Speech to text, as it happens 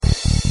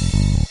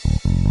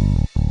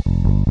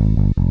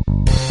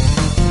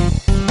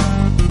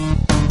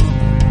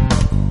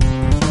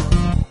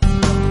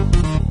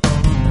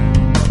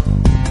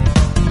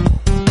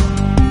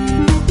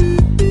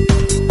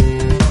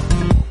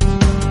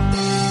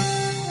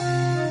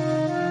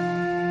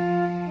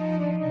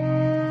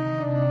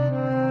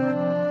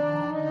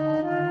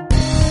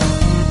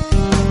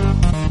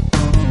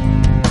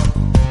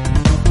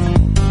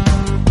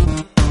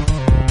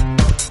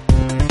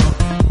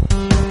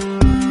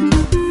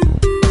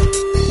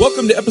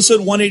Welcome to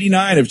episode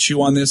 189 of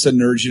Chew on This, a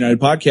Nerds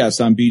United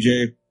podcast. I'm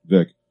BJ.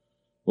 Vic.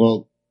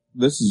 Well,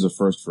 this is a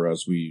first for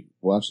us.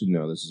 Actually,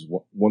 no, this is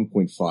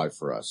 1.5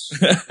 for us.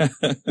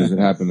 Because it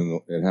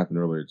happened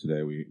earlier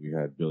today. We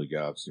had Billy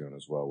Galaxy on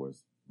as well with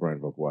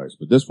Brian Volk-Weiss.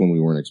 But this one we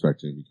weren't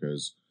expecting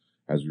because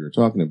as we were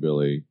talking to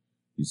Billy,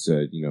 he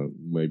said,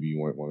 maybe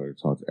you might want to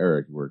talk to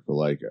Eric who worked for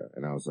Leica.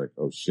 And I was like,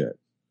 oh shit.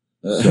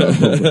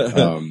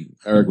 So,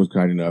 Eric was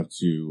kind enough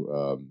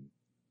to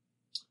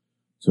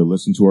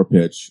listen to our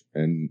pitch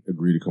and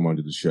agree to come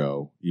onto the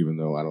show, even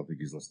though I don't think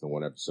he's listened to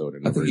one episode.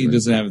 I think he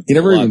doesn't have. He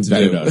never even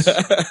vetted us.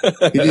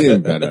 He didn't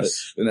even vet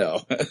us.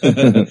 No, he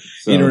didn't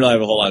really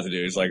have a whole lot to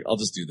do. He's like, I'll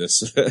just do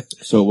this.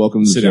 So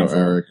welcome to the show,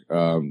 Eric.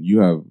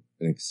 You have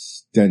an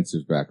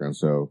extensive background,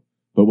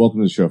 but welcome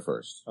to the show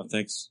first. Oh,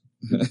 thanks.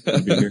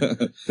 I'll be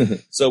here.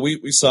 So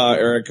we saw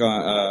Eric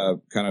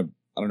kind of,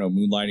 I don't know,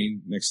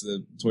 moonlighting next to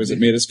the Toys That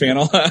Made Us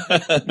panel.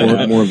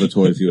 more of the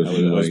toys he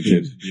was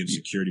being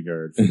security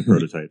guard for the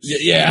prototypes.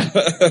 Yeah.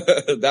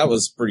 That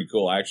was pretty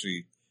cool. I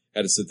actually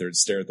had to sit there and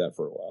stare at that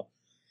for a while.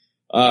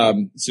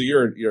 So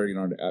you're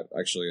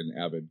actually an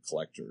avid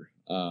collector.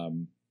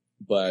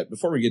 But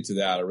before we get to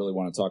that, I really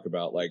want to talk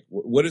about like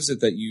what is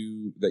it that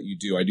you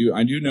do? I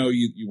do know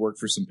you work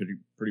for some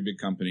pretty big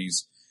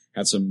companies,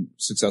 had some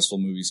successful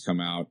movies come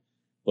out,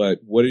 but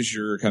what is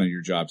your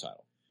job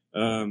title?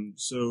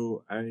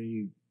 So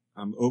I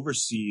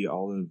oversee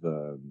all of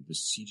the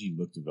CG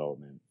look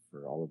development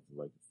for all of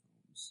the Leica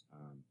films.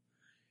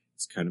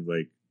 It's kind of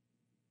like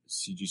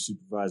CG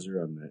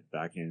supervisor on the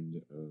back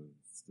end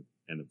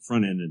and the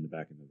front end and the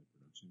back end of the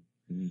production.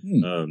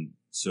 Mm-hmm.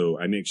 So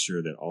I make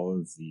sure that all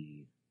of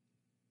the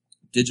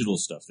digital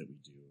stuff that we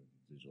do,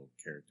 digital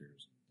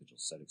characters, digital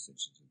set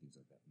extensions and things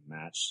like that,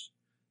 match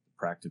the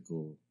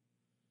practical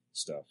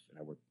stuff. And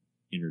I work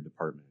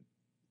interdepartment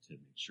to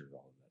make sure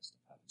all of that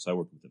stuff happens. So I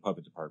work with the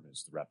puppet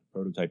departments, the rapid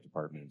prototype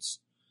departments,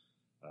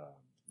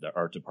 the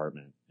art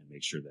department, and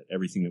make sure that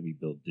everything that we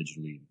build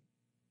digitally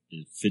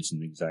fits in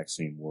the exact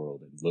same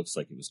world and looks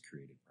like it was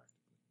created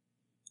practically,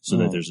 so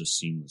that there's a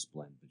seamless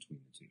blend between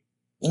the two.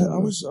 Well, I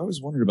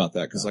was wondering about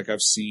that because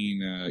I've seen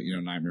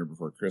Nightmare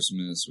Before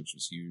Christmas, which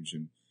was huge,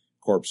 and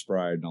Corpse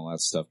Bride and all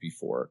that stuff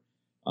before.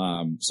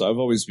 So I've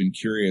always been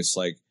curious.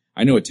 Like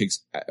I know it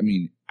takes,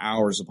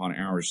 hours upon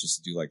hours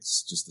just to do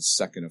just a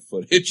second of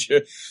footage.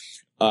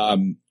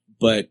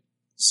 But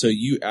so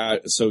you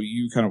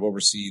kind of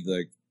oversee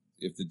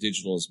if the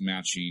digital is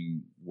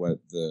matching what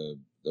the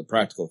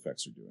practical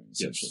effects are doing,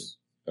 essentially. Yes.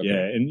 Okay.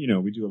 Yeah,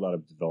 and we do a lot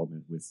of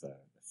development with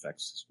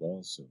effects as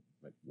well, so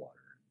like water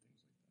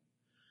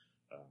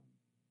and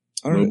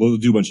things like that. We'll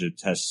do a bunch of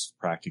tests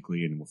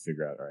practically, and then we'll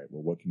figure out, all right,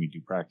 well, what can we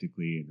do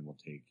practically, and then we'll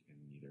take and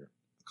either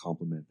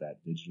complement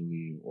that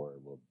digitally, or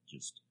we'll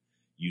just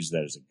use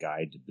that as a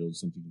guide to build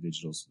something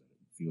digital so that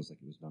it feels like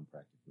it was done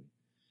practically.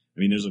 I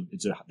mean,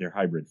 they're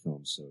hybrid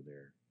films, so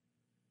they're,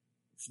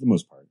 for the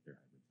most part, they're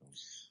hybrid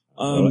films.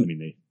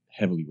 They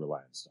heavily rely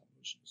on stop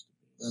motion.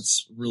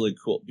 That's really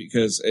cool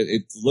because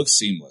it looks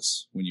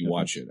seamless when you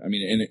watch it. And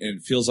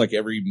it feels like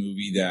every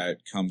movie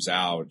that comes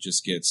out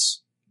just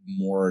gets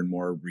more and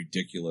more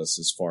ridiculous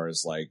as far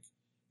as like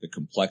the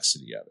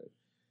complexity of it.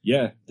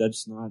 Yeah,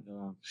 that's not,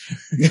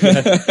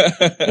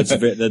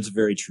 that's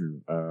very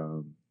true.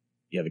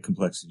 The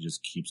complexity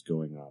just keeps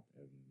going up,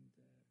 and,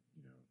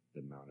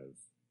 the amount of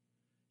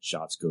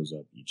shots goes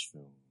up each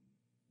film.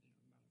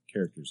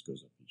 Characters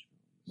goes up each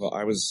film. Well,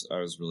 I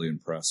was really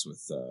impressed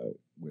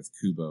with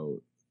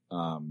Kubo,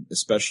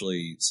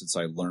 especially since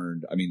I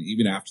learned.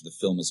 Even after the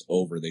film is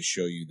over, they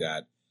show you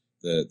that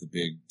the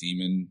big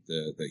demon,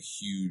 the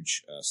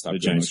huge the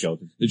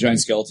giant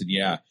skeleton,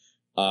 yeah.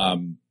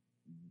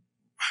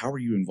 How were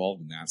you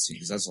involved in that scene?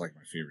 Because that's like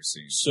my favorite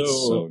scene.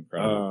 So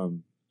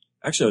incredible.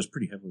 Actually, I was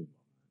pretty heavily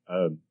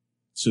involved.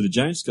 So the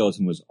giant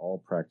skeleton was all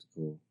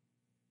practical.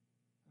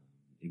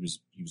 He was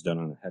done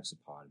on a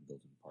hexapod,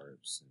 built in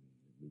parts, and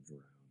moved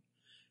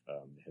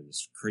around. They had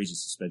this crazy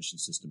suspension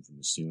system from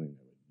the ceiling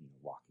that would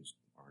lock his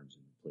arms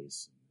in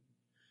place and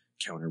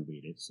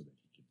counterweight it so that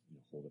he could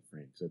hold a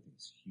frame. Because I think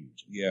it's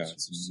huge. Yeah,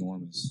 it's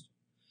enormous.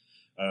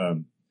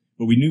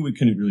 But we knew we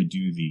couldn't really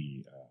do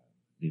the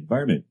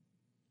environment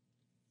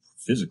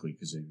physically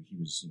because he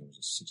was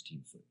a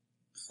 16-foot.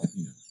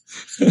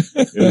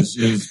 It was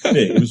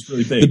big. It was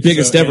really big. The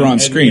biggest ever on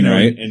screen,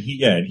 right? And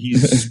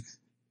he's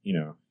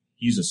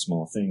he's a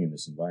small thing in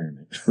this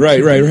environment.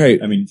 Right.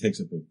 He takes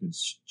up a good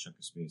chunk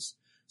of space.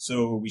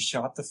 So we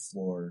shot the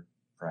floor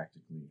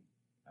practically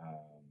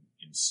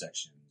in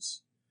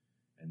sections,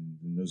 and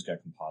then those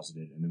got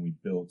composited, and then we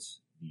built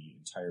the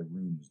entire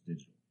room was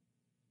digital,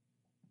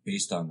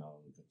 based on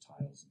all of the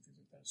tiles and things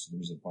like that. So there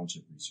was a bunch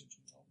of research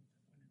involved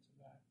that went into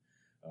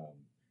that.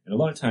 And a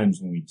lot of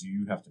times when we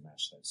do have to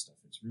match that stuff,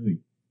 it's really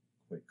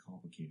quite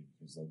complicated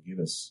because they'll give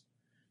us,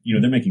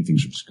 they're making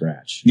things from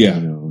scratch. Yeah.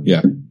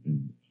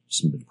 In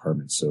some of the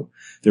departments. So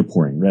they're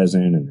pouring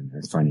resin and then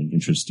they're finding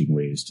interesting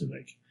ways to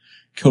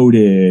coat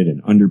it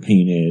and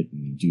underpaint it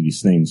and do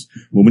these things.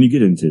 Well, when you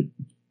get into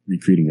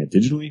recreating that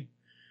digitally, it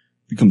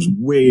becomes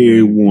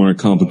way more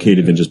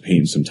complicated than just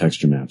painting some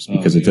texture maps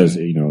because it does,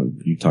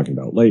 you talking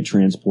about light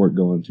transport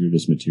going through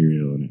this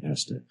material, and it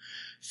has to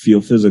feel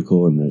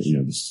physical, and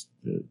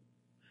the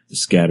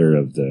scatter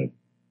of the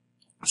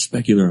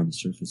specular on the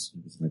surface,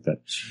 and everything like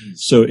that. Jeez.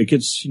 So it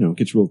gets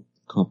real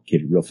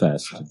complicated real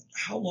fast.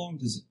 How long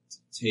does it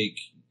take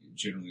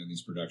generally on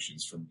these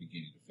productions from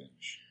beginning to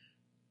finish?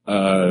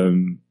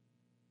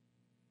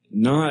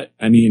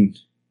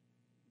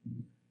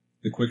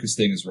 The quickest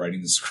thing is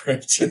writing the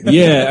script.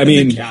 Yeah, I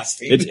mean,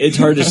 casting. it's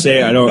hard to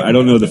say. I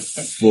don't know the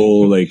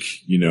full,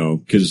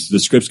 because the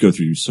scripts go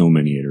through so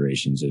many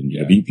iterations, and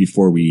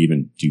before we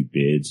even do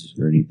bids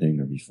or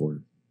anything, or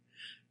before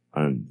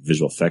on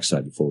visual effects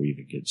side, before we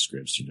even get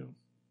scripts,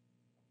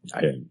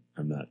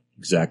 I'm not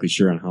exactly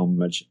sure on how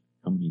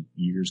many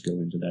years go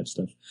into that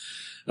stuff.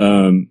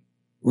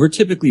 We're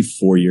typically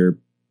 4 year.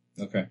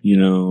 Okay.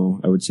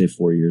 I would say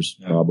 4 years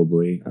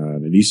probably.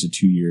 At least a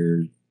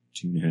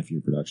 2.5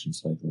 year production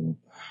cycle,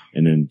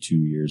 and then 2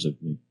 years of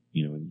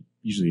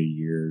usually a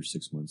year,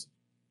 6 months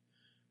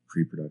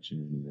pre-production,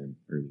 and then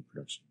early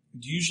production.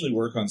 Do you usually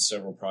work on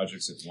several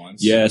projects at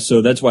once? Yeah,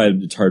 so that's why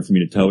it's hard for me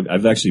to tell.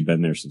 I've actually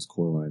been there since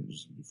Coraline,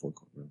 before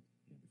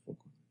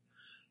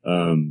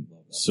Coraline.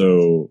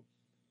 So,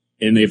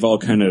 and they've all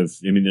kind of,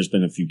 there's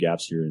been a few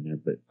gaps here and there,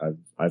 but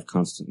I've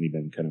constantly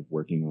been kind of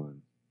working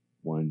on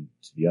one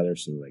to the other.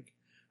 So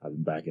I've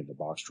been back into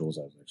Box Trolls.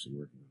 I was actually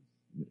working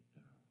on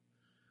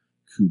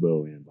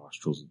Kubo and Box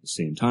Trolls at the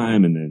same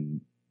time, and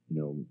then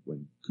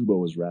when Kubo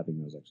was wrapping,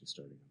 I was actually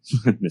starting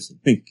on Missing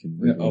Link.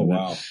 Oh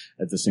wow!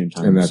 At the same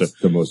time, and that's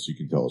the most you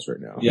can tell us right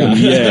now. Yeah,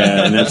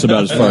 yeah, and that's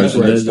about as far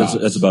as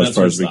that's about as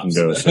far as we can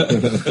go.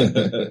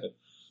 So.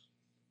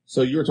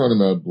 So you were talking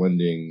about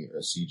blending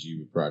CG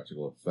with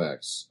practical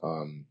effects.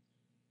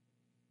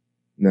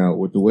 Now,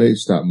 with the way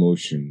stop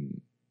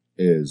motion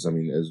is,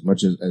 as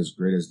much as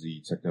great as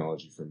the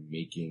technology for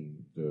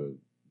making the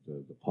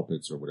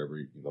puppets or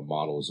whatever, the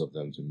models of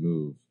them to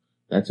move,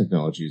 that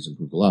technology has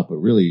improved a lot, but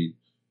really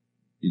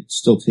it's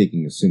still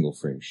taking a single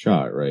frame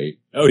shot, right?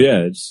 Oh yeah,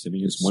 it's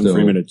one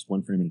frame at a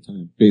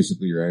time.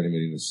 Basically you're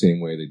animating the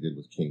same way they did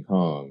with King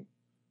Kong,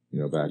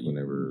 back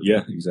whenever.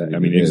 Yeah,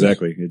 exactly.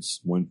 Exactly. It's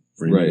one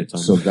frame at a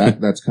time. So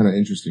that's kind of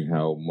interesting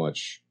how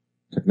much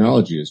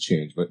technology has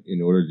changed, but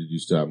in order to do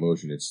stop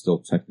motion, it's still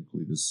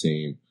technically the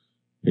same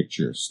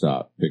picture,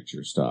 stop.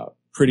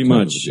 Pretty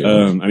much.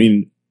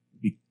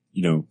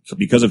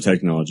 Because of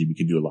technology, we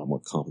can do a lot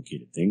more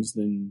complicated things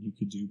than you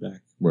could do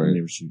back when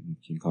they were shooting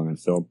King Kong on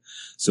film.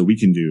 So we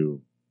can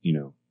do,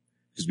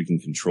 because we can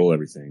control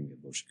everything,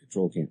 motion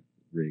control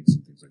rigs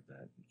and things like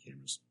that, and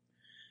cameras,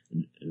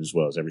 and as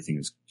well as everything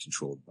is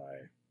controlled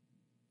by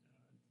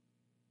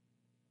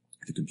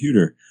the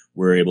computer.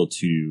 We're able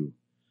to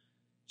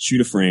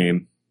shoot a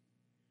frame,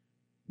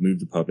 move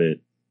the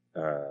puppet,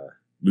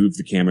 move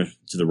the camera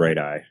to the right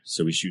eye.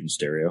 So we shoot in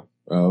stereo.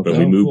 Oh, but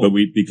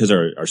because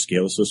our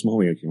scale is so small,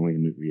 we have to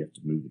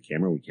move the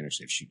camera. We can't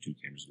actually shoot two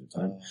cameras at a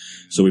time.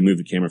 So we move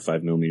the camera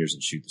 5 millimeters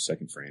and shoot the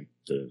second frame,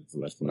 the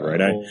left and the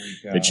right eye.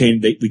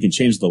 We can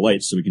change the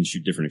lights so we can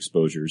shoot different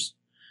exposures.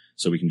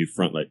 So we can do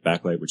front light,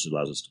 backlight, which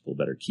allows us to pull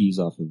better keys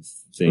off of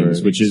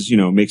things, which is,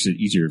 makes it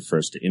easier for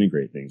us to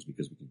integrate things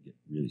because we can get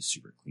really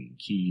super clean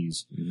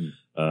keys.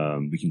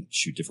 Mm-hmm. We can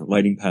shoot different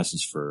lighting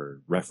passes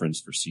for reference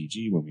for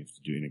CG when we have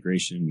to do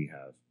integration. We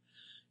have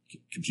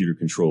computer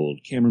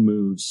controlled camera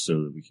moves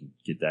so that we can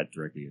get that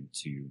directly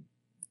into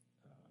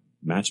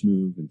match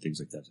move and things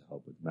like that to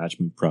help with the match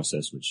move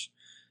process, which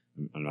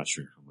I'm not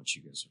sure how much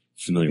you guys are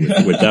familiar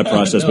with that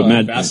process, but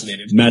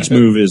match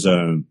move is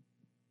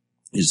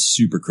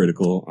super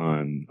critical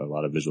on a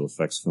lot of visual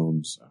effects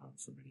films,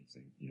 for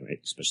anything,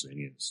 especially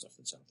any of the stuff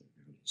that's out there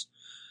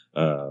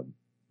nowadays.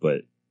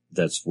 But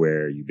that's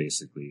where you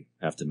basically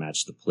have to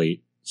match the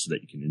plate so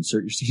that you can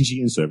insert your CG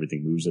in so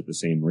everything moves at the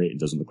same rate and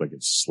doesn't look like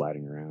it's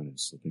sliding around and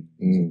slipping.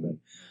 Things like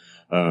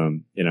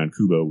that. And on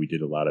Kubo, we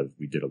did a lot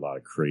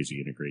of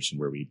crazy integration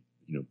where we,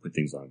 put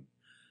things on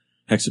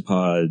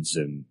hexapods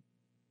and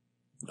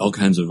all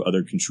kinds of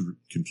other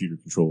computer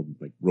controlled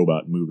like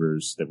robot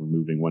movers that were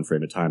moving one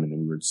frame at a time. And then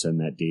we would send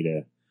that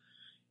data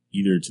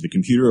either to the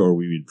computer or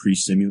we would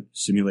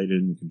simulate it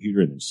in the computer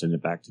and then send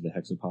it back to the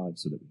hexapod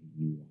so that we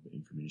knew all the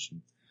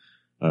information.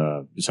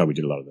 It's how we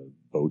did a lot of the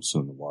boats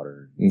on the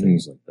water and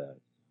things like that.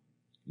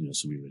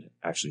 So we would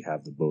actually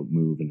have the boat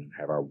move and then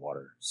have our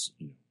water,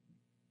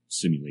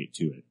 simulate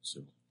to it.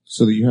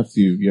 So that you have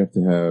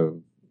to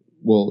have,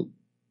 well,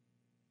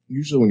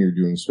 usually when you're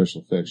doing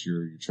special effects,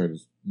 you're trying to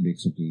make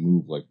something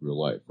move like real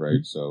life, right?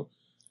 Mm-hmm. So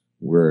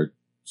we're at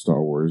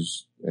Star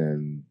Wars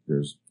and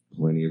there's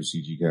plenty of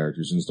CG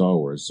characters in Star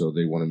Wars, so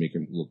they want to make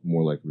it look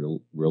more like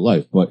real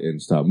life. But in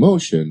stop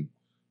motion,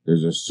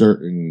 there's a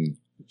certain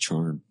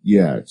charm,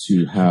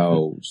 to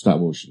how stop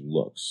motion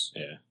looks.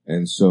 Yeah.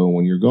 And so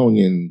when you're going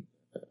in,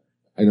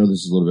 I know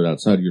this is a little bit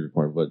outside of your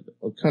department,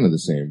 but kind of the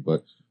same.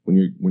 But when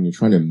you're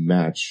trying to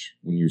match,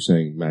 when you're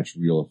saying match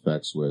real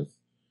effects with,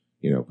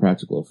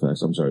 practical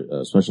effects,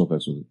 special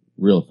effects with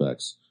real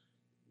effects,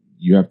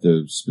 you have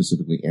to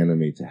specifically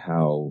animate to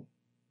how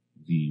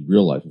the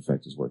real life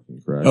effect is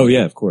working, correct? Oh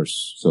yeah, of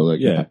course. So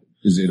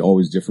Is it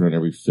always different on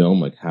every film?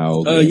 Like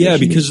how? the Yeah,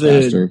 animation because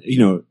is faster?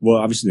 well,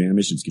 obviously the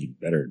animation's getting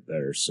better and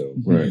better. So,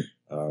 Right.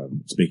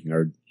 it's making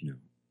our,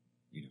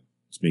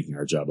 it's making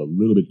our job a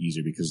little bit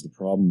easier because the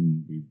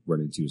problem we run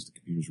into is the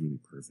computer's really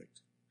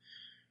perfect.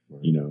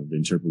 Right. The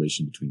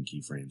interpolation between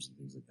keyframes and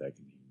things like that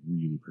can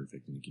be really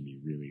perfect, and it can be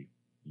really,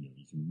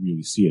 you can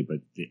really see it.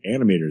 But the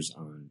animators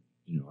on,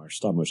 our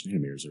stop motion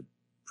animators are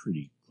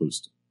pretty close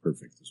to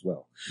perfect as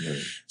well.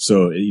 Right.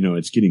 So,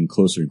 it's getting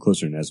closer and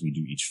closer. And as we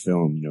do each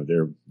film,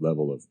 their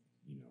level of,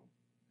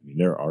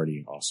 they're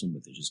already awesome,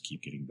 but they just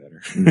keep getting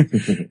better.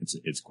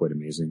 It's quite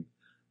amazing.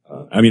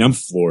 I'm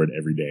floored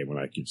every day when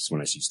I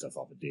see stuff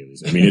off of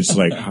dailies. It's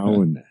like,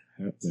 how in the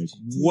heck, like,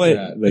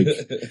 what? Like,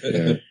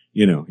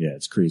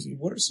 it's crazy.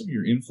 What are some of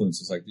your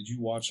influences? Like, did you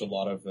watch a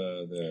lot of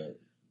the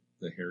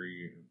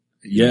Harry?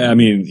 Yeah, I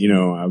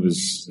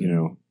was,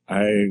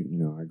 I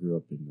grew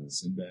up in the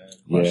Sinbad.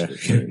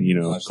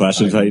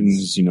 Clash of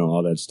Titans,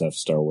 all that stuff.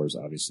 Star Wars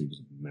obviously was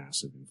a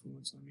massive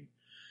influence on me.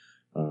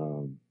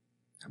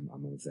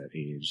 I'm of that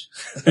age.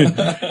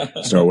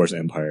 Star Wars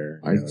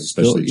Empire,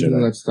 especially even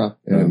Jedi. that stop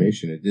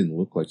animation, it didn't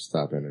look like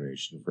stop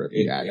animation for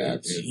the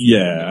AT-ATs.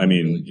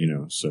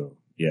 So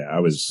yeah, I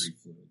was,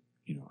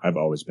 I've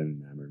always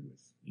been enamored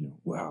with,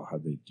 wow,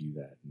 how'd they do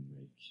that? And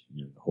like,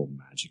 the whole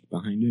magic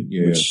behind it,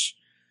 which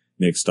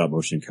makes stop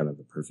motion kind of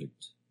the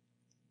perfect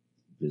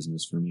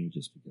business for me,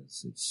 just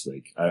because it's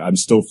like, I'm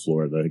still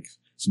floored. Like,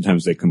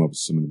 sometimes they come up with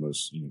some of the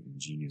most,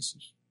 ingenious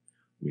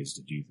ways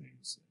to do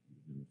things.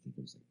 I think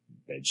it was like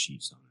bed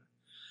sheets on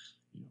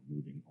a,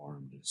 moving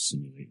arm to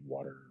simulate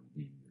water or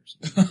wind or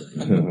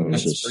something.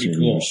 That's just pretty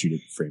cool. Shoot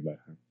it frame by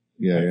frame.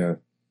 Yeah. I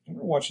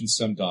remember watching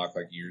some doc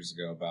like years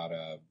ago about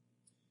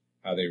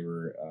how they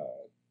were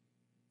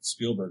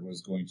Spielberg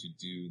was going to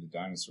do the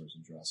dinosaurs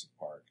in Jurassic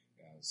Park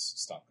as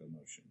stop go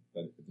motion,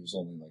 but there's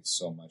only like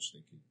so much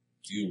they could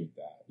do with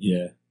that.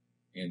 Yeah.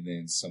 And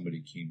then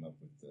somebody came up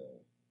with the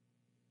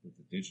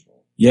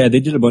digital. Yeah, they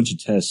did a bunch of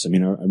tests. I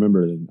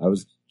remember I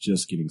was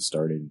just getting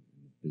started in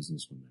the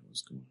business when that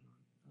was going on.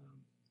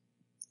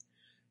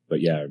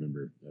 But yeah, I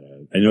remember.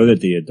 I know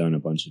that they had done a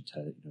bunch of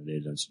tests. They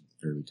had done some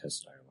early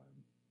tests at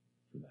ILM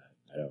for that.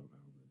 I don't know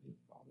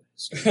all the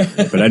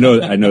history, but I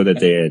know that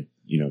they had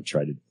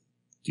tried to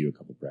do a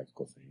couple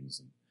practical things.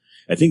 And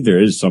I think there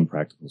is some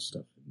practical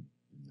stuff in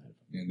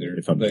that. And there,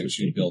 if I'm they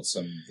mistaken. built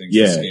some things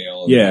to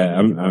scale.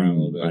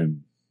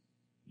 I'm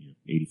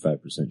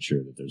 85%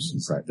 sure that there's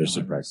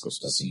some practical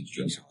stuff.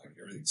 CG,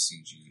 everything's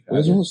CG. Where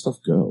does all this stuff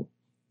go?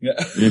 Yeah.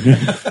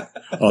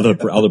 all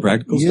the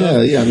practical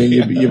stuff. Yeah.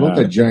 You built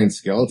that giant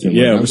skeleton.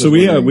 Yeah. So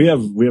we have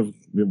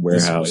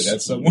warehouse.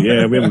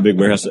 Yeah, we have a big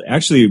warehouse.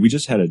 Actually, we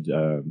just had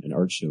an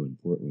art show in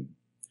Portland,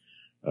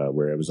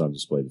 where it was on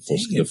display.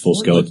 The full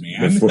skeleton,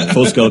 man.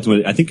 Full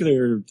skeleton. I think they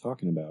were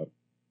talking about,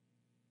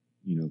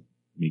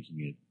 making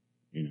it,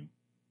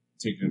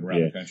 taking it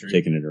around the country,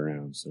 taking it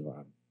around.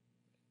 So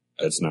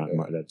that's not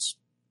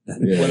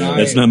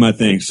my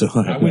thing. So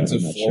I went to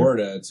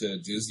Florida to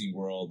Disney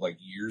World like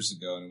years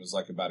ago, and it was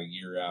like about a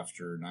year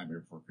after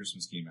Nightmare Before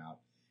Christmas came out,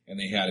 and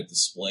they had it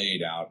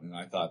displayed out, and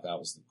I thought that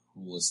was the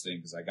coolest thing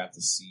because I got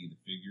to see the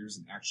figures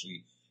and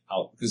actually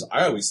because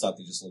I always thought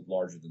they just looked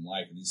larger than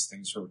life, and these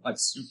things were like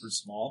super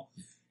small.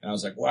 And I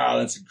was like, wow,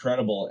 that's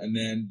incredible. And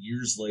then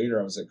years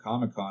later, I was at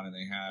Comic-Con and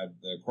they had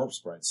the Corpse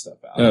Bride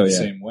stuff out the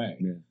same way.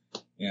 Yeah.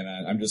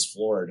 And I'm just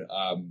floored.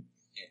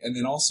 And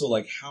then also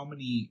like how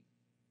many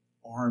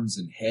arms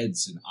and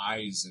heads and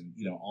eyes and,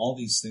 all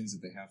these things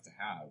that they have to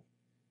have.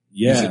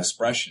 Yeah. These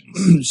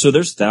expressions. So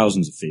there's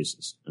thousands of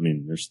faces.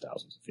 There's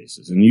thousands of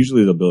faces. And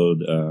usually they'll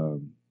build,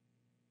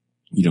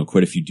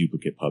 quite a few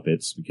duplicate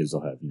puppets because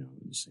they'll have,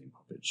 the same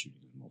puppet shooting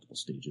in multiple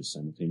stages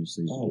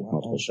simultaneously.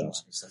 Multiple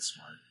shots. That's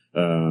smart.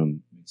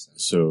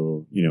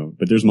 So,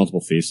 but there's multiple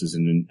faces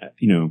and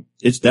then,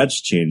 that's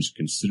changed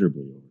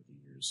considerably over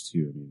the years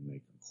too.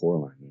 Like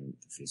Coraline,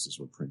 the faces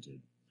were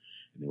printed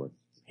and they were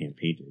hand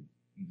painted.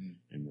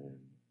 Mm-hmm. And then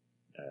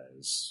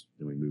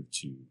then we moved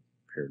to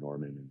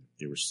Paranorman and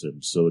there were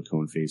some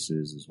silicone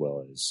faces as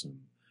well as some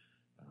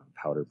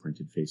powder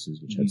printed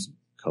faces, which had some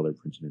color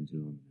printed into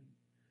them.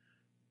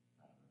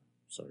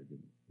 Sorry, the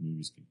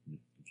movies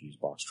confused.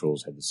 Box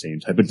Trolls had the same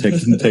type of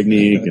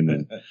technique, and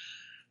then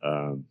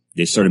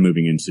they started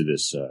moving into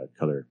this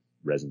color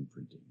resin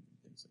printing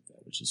and things like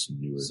that, which is some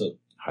newer,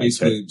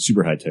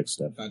 super high tech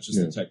stuff. Not just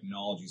the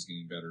technology is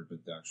getting better,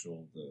 but the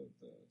actual the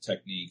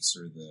techniques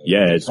or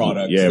the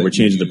products. Yeah, we're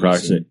changing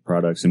the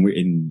products, and we're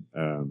in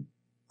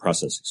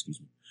process. Excuse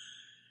me.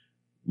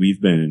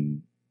 We've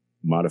been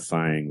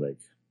modifying like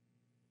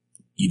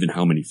even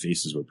how many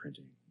faces we're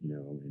printing.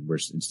 And we're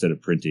instead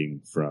of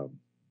printing from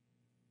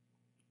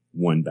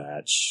one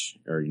batch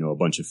or, a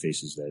bunch of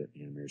faces that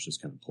animators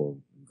just kind of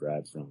pull and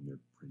grab from, they're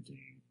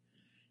printing,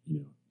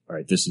 all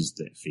right, this is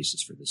the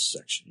faces for this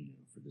section,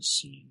 for this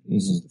scene.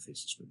 This is the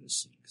faces for this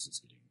scene because it's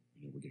getting,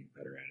 we're getting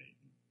better at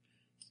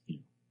it.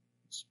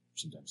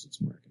 Sometimes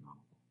it's more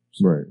economical.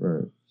 So,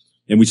 right.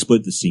 And we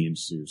split the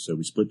scenes too. So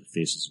we split the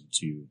faces in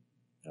two,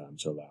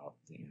 to allow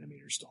the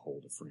animators to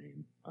hold a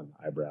frame on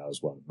the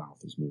eyebrows while the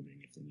mouth is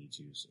moving if they need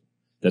to. So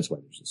That's why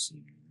there's a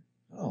seam.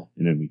 Oh,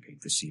 And then we paint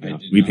the seam I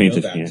out. did We not paint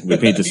know the that. we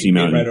paint the seam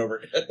out. right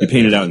over. We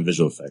paint it out in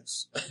visual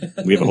effects.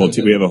 We have a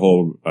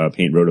whole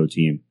paint roto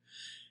team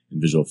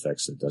in visual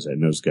effects that does it,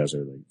 and those guys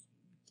are like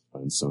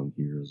unsung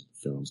heroes of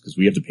films because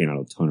we have to paint out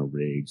a ton of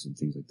rigs and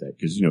things like that.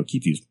 Because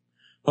keep these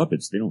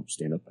puppets, they don't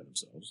stand up by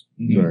themselves.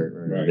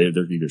 Right.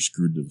 They're either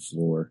screwed to the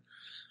floor,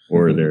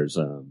 or there's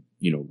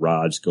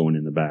rods going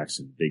in the backs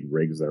and big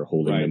rigs that are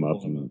holding them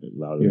up and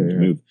allow them to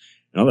move.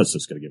 And all that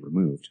stuff's got to get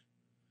removed.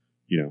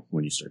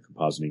 When you start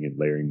compositing and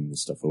layering the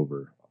stuff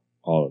over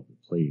all of the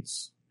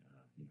plates,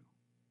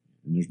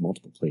 and there's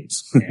multiple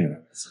plates. Yeah,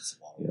 that's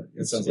a lot of work.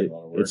 It sounds like a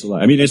lot of work. It's a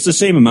lot. I mean, it's the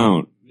same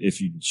amount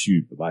if you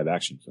shoot a live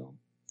action film.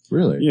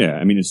 Really? Yeah.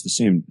 I mean, it's the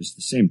same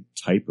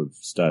type of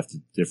stuff. The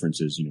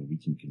difference is, we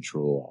can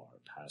control all our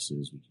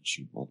passes. We can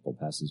shoot multiple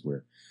passes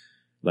where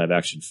live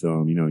action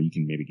film, you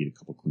can maybe get a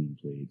couple clean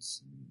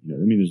plates. I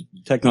mean, there's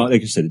technology,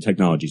 like I said, the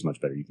technology is much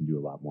better. You can do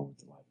a lot more with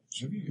the live action.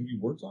 Have you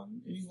worked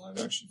on any live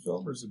action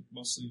film, or is it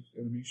mostly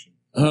animation?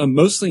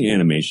 Mostly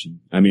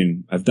animation. I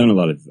mean, I've done a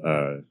lot of,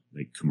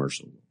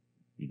 commercial,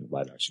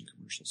 live action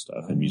commercial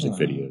stuff and music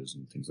videos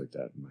and things like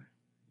that in my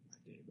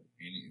day. But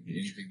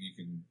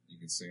anything you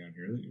can say on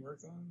here that you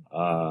worked on?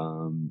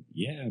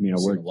 Yeah, I mean, I've I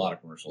seen worked a lot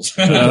of commercials.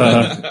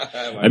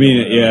 I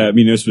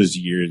mean, this was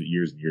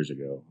years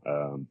ago.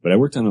 But I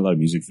worked on a lot of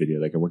music video.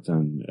 Like I worked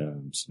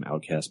on, some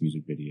Outkast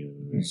music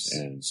videos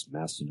and some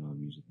Mastodon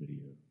music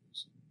videos.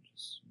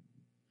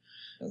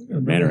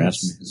 Manor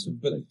asked me,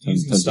 but like,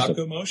 using tons of stop stuff.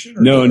 go motion?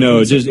 Or No, it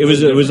was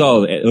different?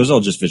 all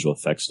just visual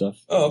effects stuff.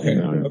 Oh, okay,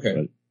 But,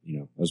 okay.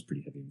 I was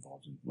pretty heavy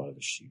involved in a lot of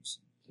the shoots.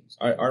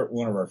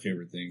 One of our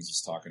favorite things is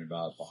talking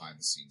about behind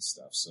the scenes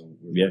stuff. So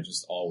we're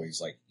just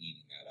always like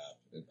eating that up.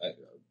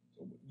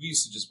 We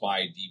used to just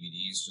buy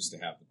DVDs just to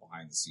have the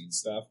behind the scenes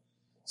stuff.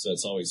 So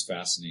it's always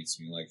fascinates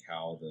me like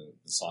how the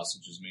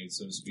sausage is made,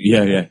 so to speak.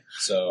 Yeah.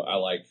 So I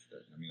like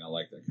that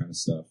kind of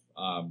stuff.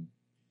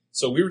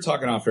 So we were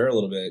talking off air a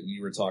little bit, and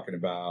you were talking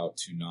about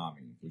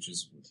Toonami, which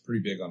is pretty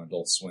big on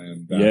Adult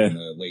Swim back in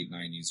the late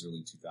 90s,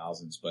 early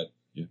 2000s. But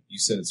you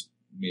said it's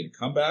made a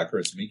comeback, or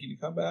it's making a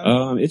comeback?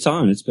 It's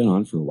on. It's been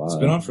on for a while. It's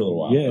been on for a little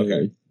while. Yeah.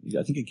 Okay.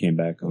 I think it came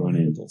back I don't on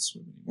have in. Adult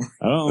Swim anymore.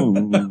 I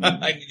don't.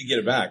 I need to get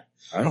it back.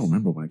 I don't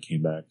remember when it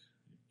came back.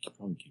 It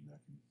probably came back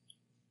in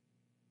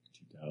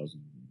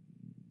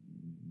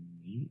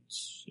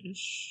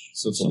 2008-ish.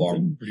 So it's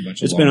pretty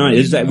much. It's been on.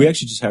 Is that we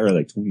actually just had our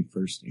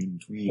 21st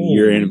and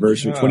 20-year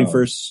anniversary,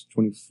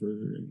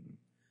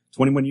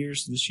 21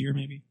 years this year,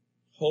 maybe.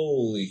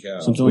 Holy cow!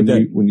 Something like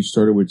that. When you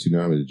started with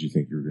Toonami, did you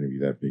think you were going to be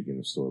that big in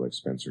a store like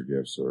Spencer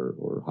Gifts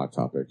or Hot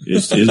Topic?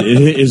 Is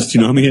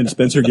Toonami and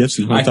Spencer Gifts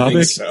and Hot Topic? I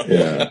think so.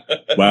 Yeah.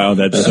 Wow,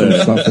 that's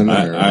stuff in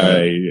there.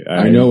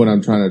 I know when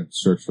I'm trying to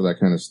search for that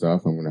kind of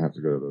stuff, I'm going to have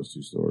to go to those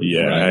two stores.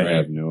 Yeah, Right. I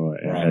had no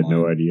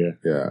idea.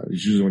 Yeah,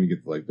 it's usually when you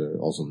get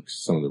also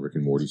some of the Rick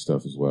and Morty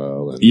stuff as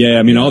well. And, Yeah,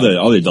 I mean all the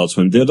Adult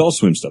Swim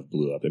stuff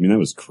blew up. I mean that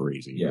was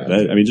crazy. Yeah.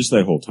 Just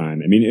that whole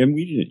time. I mean, and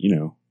we didn't,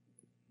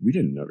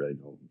 really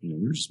know.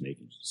 We were just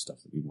making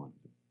stuff that we wanted.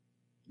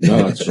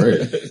 No, that's great.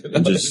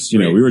 And just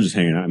we were just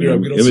hanging out. I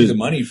mean, we don't see the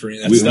money for any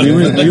of that stuff. we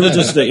were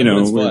just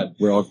It's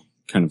we're all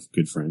kind of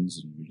good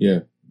friends. And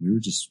we were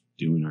just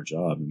doing our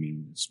job. I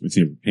mean, it's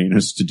paying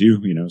us to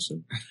do.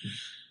 So.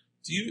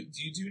 Do you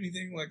do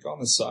anything like on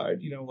the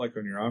side? Like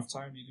on your off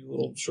time, do you do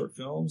little short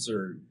films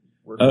or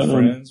work with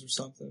friends or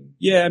something?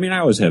 Yeah, I mean, I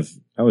always have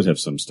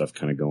some stuff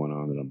kind of going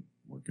on that I'm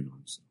working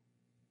on. So.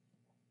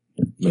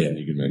 Nothing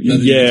you can mention.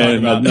 Nothing you can talk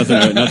about.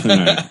 Nothing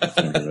I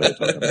can really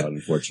talk about,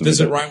 unfortunately. Does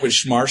it rhyme with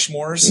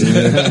schmarshmores?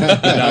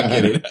 Not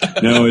kidding.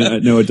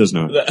 No, it does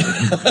not. I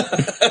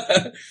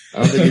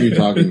don't think he'd be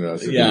talking to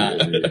us if he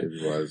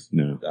was.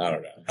 No. I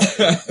don't know.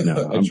 No,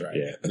 That's right.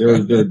 Yeah. There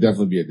would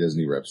definitely be a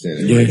Disney rep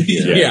standing Yeah. right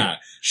here. Yeah.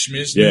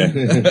 Schmiz. Yeah.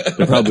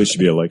 There probably should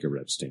be a Leica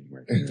rep standing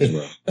right there as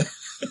well.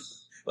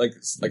 Like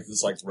this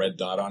red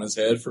dot on his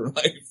head from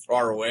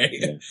far away.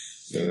 Yeah.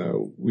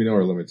 No, we know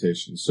our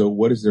limitations. So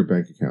what is their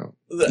bank account?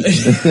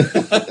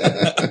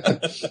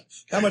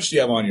 How much do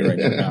you have on you right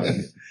now?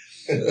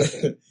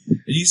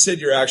 You said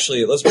you're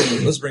actually, let's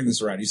bring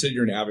this around. You said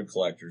you're an avid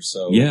collector.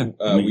 So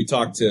we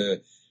talked to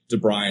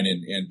Brian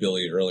and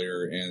Billy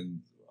earlier,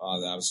 and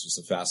that was just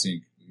a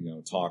fascinating,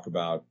 talk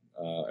about,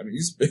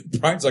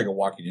 Brian's like a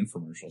walking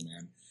infomercial,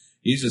 man.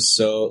 He's just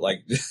so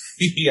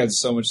he had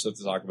so much stuff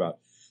to talk about.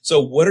 So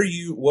what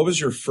was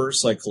your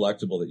first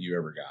collectible that you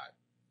ever got?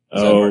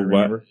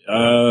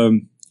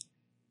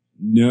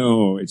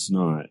 No, it's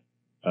not.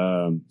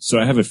 So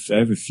I have a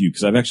few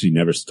because I've actually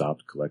never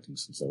stopped collecting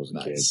since I was a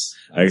kid.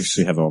 I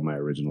actually have all my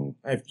original.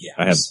 I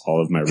have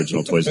all of my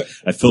original toys.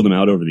 I filled them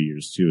out over the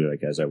years too.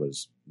 As I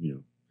was,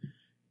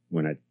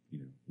 when I,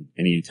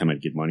 anytime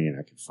I'd get money and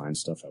I could find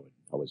stuff, I would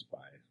always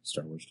buy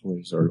Star Wars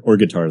toys or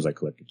guitars. I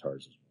collect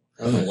guitars as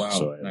well. Oh wow,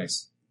 so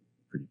nice.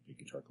 Pretty big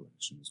guitar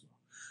collection as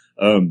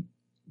well.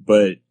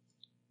 But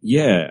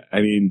yeah, I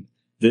mean,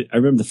 I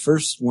remember the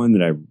first one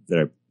that I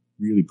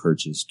really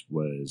purchased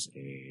was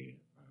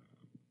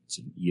it's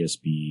an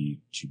ESB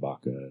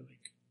Chewbacca, I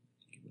think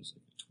it was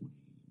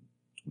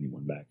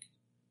 21 back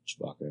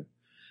Chewbacca.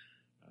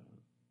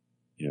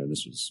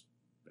 this was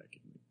back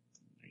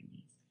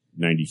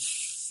in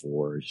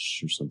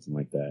 94-ish or something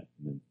like that.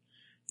 And then,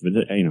 but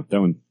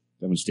that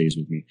one stays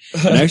with me.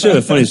 And actually,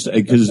 the funniest,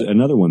 because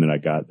another one that I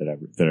got that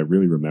I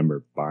really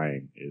remember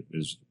buying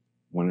is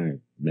when I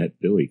met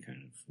Billy,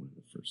 kind of one of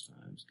the first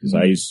times. Because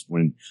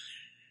when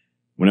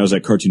I was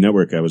at Cartoon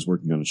Network, I was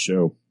working on a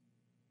show,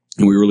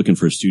 and we were looking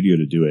for a studio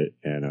to do it,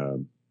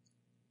 and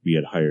we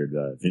had hired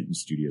Vinton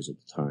Studios at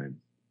the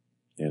time,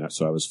 and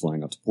so I was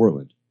flying out to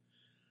Portland,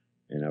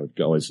 and I would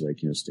always stay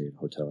at a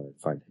hotel.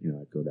 I'd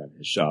go down to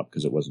his shop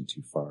because it wasn't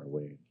too far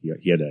away. He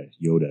had a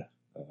Yoda,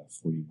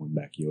 41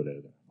 back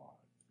Yoda.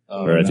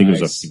 Or I think it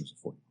was a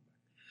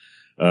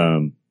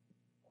 41.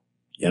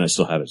 And I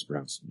still have his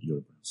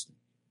Yoda Brownstein.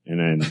 And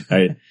then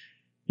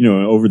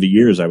over the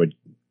years I would,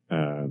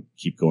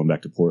 keep going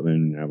back to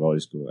Portland, and I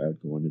would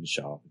go into the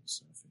shop and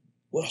stuff.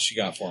 What else you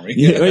got for me?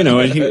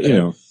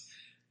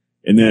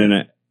 And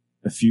then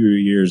a few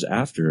years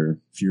after,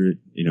 a few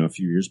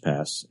years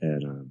passed,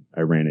 and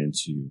I ran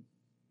into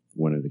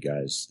one of the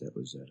guys that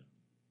was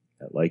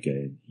at Leica,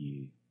 and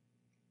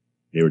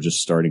they were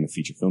just starting a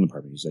feature film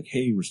department. He's like,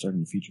 "Hey, we're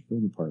starting a feature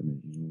film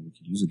department. We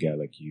could use a guy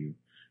like you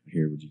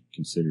here. Would you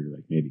consider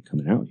maybe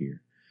coming out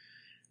here?"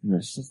 And I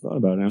just thought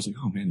about it, and I was like,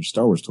 "Oh man, there's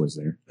Star Wars toys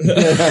there."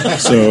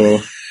 So,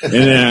 and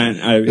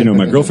then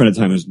my girlfriend at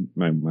the time is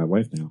my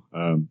wife now.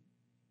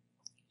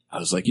 I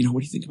was like,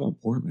 what do you think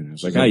about Portland? I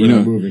was like,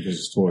 moving because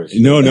it's toys.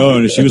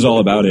 No, she was all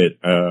about it.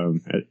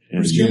 And I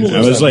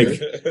was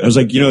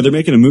like, they're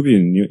making a movie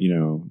and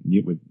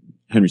with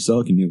Henry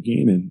Selick and Neil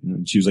Gaiman.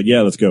 And she was like,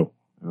 "Yeah, let's go."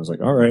 I was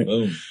like, "All right."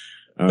 Boom.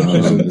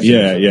 Pretty much.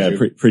 Yeah,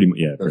 pretty much.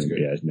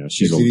 Yeah, no,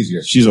 she's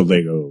a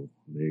Lego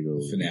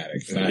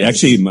fanatic.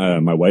 Actually,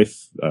 my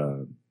wife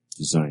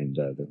designed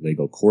the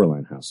Lego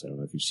Coraline house. I don't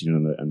know if you've seen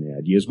it on the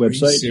Ideas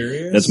website. Are you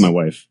serious? That's my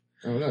wife.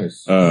 Oh,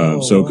 nice.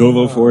 So go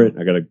vote for it.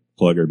 I got to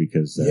plug her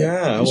because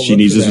she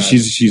needs this.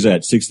 She's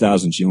at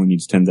 6,000. She only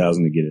needs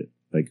 10,000 to get it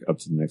up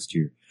to the next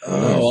tier.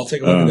 Oh, I'll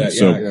take a look at that.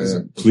 So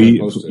please.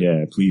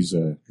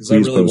 Because I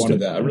really wanted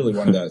that. I really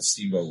wanted that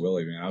Steamboat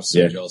Willie, man. I was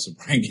so jealous of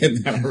Brian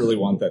getting that. I really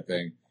want that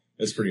thing.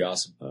 It's pretty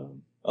awesome.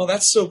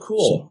 That's so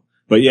cool.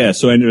 So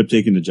I ended up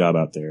taking the job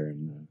out there,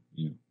 and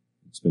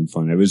it's been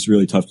fun. It was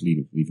really tough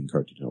leaving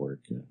Cartoon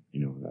Network. I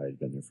had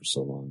been there for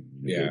so long.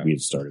 We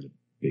had started a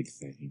big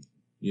thing.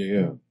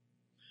 Yeah.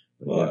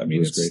 Well,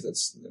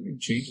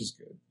 change is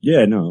good.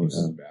 Yeah, no, This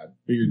isn't bad.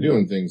 But you're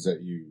doing things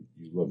that you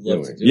love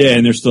doing. Yeah,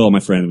 and they're still my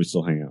friend. We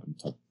still hang out and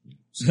talk.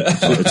 So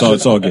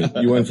it's all good.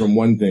 You went from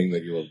one thing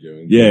that you love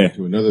doing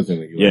to another thing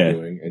that you love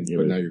doing,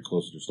 but now you're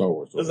closer to Star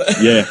Wars toys.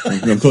 Yeah,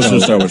 I'm closer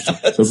to Star Wars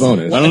toys. So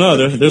bonus. I don't know.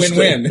 There's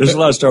win-win. There's a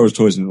lot of Star Wars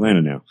toys in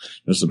Atlanta now.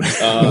 That's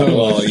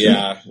well,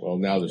 yeah. Well,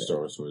 now there's Star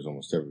Wars toys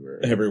almost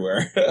everywhere.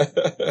 Everywhere.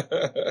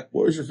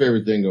 What was your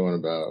favorite thing going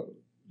at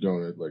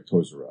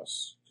Toys R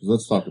Us? Because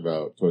let's talk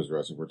about Toys R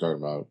Us if we're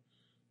talking about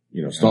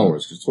Star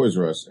Wars. Because Toys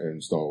R Us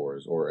and Star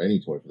Wars, or any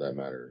toy for that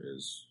matter,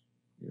 is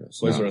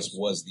Toys R Us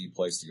was the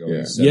place to go.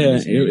 Yeah,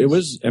 it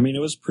was. I mean, it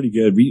was pretty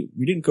good. We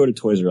didn't go to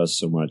Toys R Us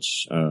so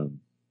much.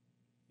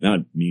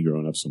 Not me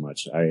growing up so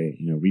much.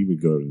 We would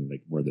go to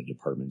more the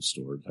department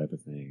store type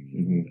of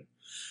thing.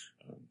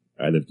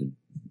 I lived in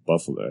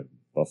Buffalo at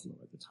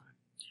the time,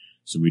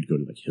 so we'd go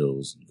to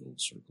Hills and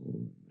Gold Circle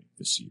and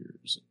the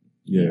Sears.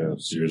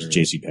 Sears,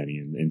 JCPenney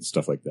and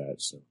stuff like that.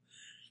 So,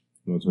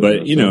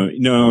 but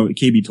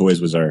KB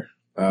Toys was our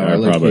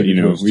probably,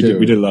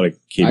 we did a lot of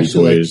KB Toys. I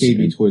like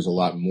KB Toys a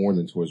lot more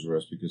than Toys R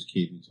Us because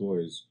KB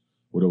Toys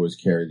would always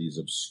carry these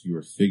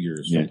obscure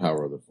figures from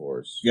Power of the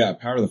Force. Yeah,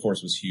 Power of the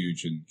Force was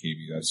huge in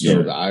KB.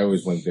 So I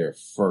always went there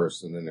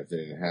first, and then if they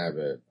didn't have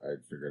it, I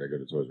figured I'd go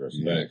to Toys R Us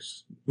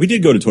next. We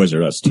did go to Toys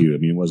R Us too. I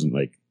mean, it wasn't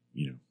we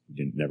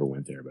never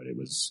went there, but it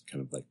was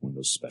kind of like one of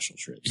those special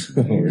trips.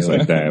 It was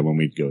like that when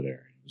we'd go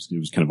there. It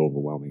was kind of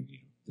overwhelming.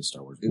 The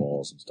Star Wars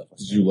balls and stuff like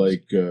that. Did you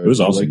like, it was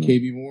awesome, like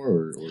KB more?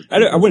 Or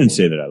I wouldn't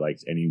say that I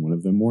liked any one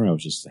of them more. I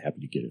was just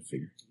happy to get a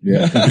figure.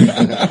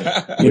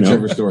 Yeah.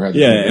 Whichever store had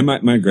it. And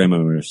my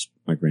grandmother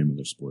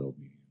spoiled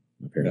me.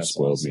 My parents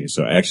spoiled me.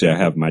 So actually I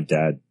have my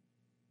dad,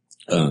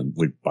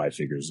 would buy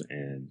figures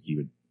and he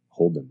would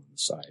hold them on the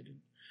side and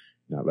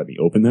not let me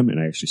open them. And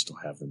I actually still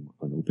have them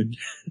unopened.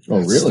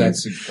 Oh, really?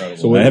 That's incredible.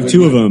 So I have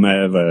two of them. I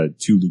have,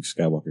 two Luke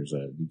Skywalkers,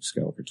 Luke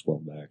Skywalker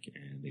 12 back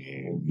and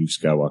a Luke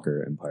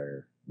Skywalker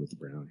Empire with the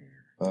brown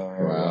hair.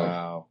 Oh,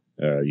 wow.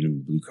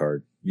 The blue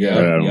card.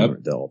 Yeah.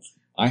 Yep.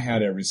 I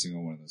had every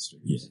single one of those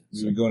figures.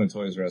 Yeah. We would go into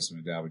Toys R Us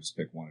and my dad would just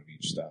pick one of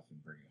each stuff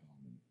and bring it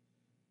home.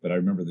 But I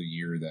remember the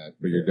year that...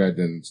 But your dad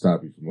didn't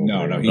stop you from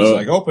opening No, he's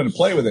like, open and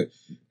play with it.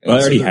 Well,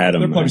 I already had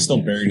them. They're probably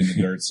still buried in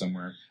the dirt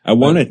somewhere. I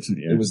wanted...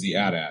 It was the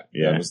AT-AT.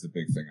 Yeah. That was the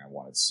big thing I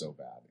wanted so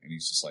bad. And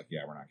he's just like,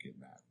 yeah, we're not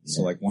getting that. Yeah.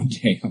 So one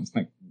day I'm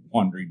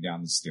wandering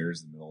down the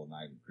stairs in the middle of the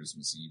night on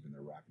Christmas Eve and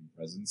they're wrapping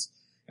presents.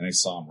 And I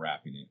saw him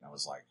wrapping it and I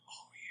was like,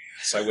 oh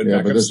yeah. So I went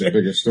back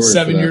upstairs.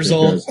 7 years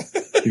old.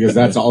 Because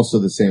that's also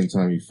the same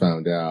time you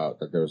found out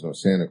that there was no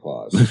Santa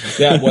Claus.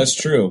 That was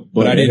true,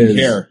 but I didn't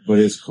care. But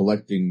his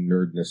collecting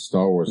nerdness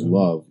Star Wars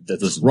love That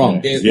doesn't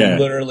trumped. It Yeah.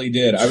 literally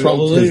did.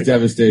 Trumped his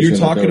devastation. You're that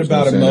there talking was no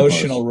about Santa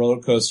emotional Claus.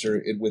 roller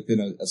coaster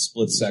within a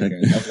split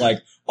second of like,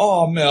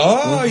 oh man,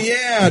 oh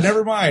yeah,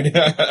 never mind.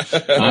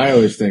 I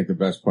always think the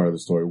best part of the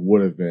story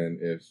would have been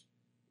if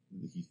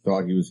he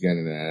thought he was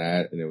getting an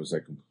ad and it was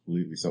like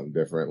completely something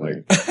different.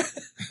 Like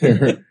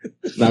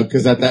now,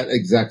 because at that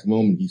exact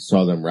moment he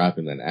saw them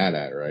wrapping an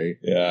ad, right?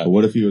 Yeah. But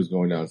what if he was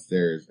going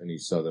downstairs and he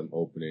saw them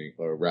opening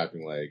or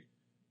wrapping like,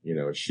 you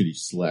know, a shitty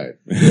sled,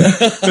 or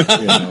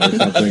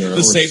something, or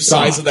The same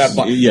size of that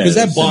box. Yeah, Because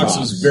that box socks.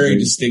 was very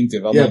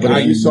distinctive. I'm yeah, like, but I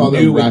if you saw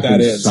them knew what that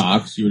wrapping is.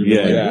 socks, you would have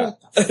been Yeah. like,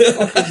 what the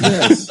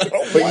fuck is this?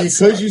 But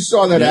because you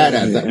saw that ad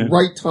at that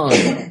right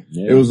time,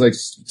 it was like,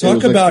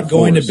 Talk about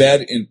going to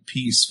bed in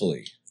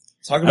peacefully.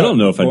 Talk about I don't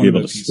know if I'd going be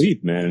able to peacefully.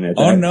 sleep, man. And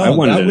Oh no, I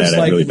wanted that was that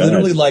like really bad.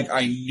 literally like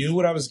I knew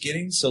what I was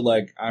getting, so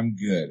like I'm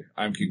good.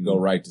 I can go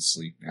right to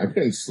sleep I now.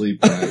 couldn't sleep.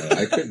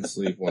 I couldn't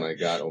sleep when I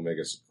got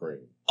Omega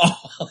Supreme.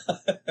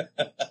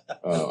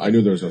 I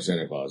knew there was no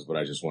Santa Claus, but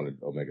I just wanted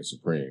Omega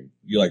Supreme,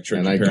 You like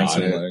tricked And your I parents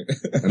got into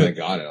like and I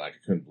got it. Like,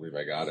 I couldn't believe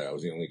I got it. I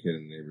was the only kid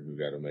in the neighborhood who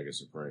got Omega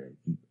Supreme.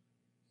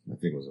 I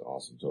think it was an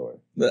awesome toy.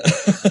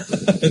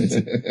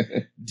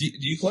 do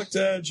you collect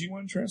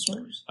G1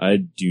 Transformers? I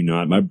do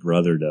not. My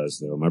brother does,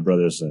 though. My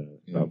brother's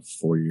about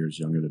 4 years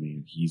younger than me,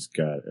 and he's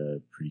got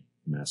a pretty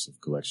massive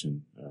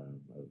collection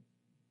of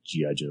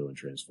G.I. Joe and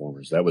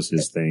Transformers. That was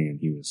his thing, and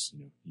he was,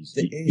 he's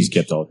age.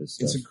 kept all his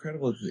stuff. It's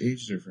incredible the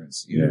age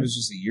difference. Yeah. It was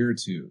just a year or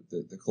two.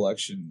 The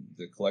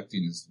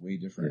collecting is way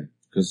different.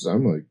 Because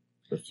I'm like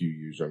a few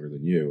years younger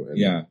than you. And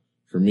Yeah.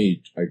 for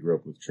me, I grew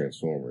up with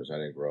Transformers. I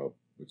didn't grow up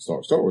with Star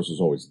Wars. Star Wars was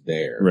always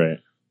there. Right.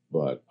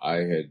 But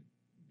I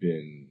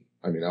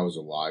was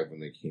alive when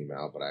they came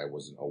out, but I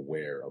wasn't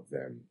aware of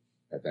them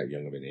at that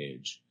young of an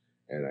age.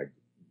 And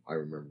I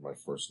remember my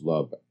first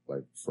love,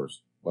 other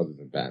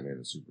than Batman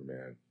and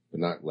Superman, but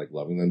not like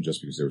loving them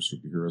just because they were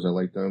superheroes. I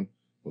liked them.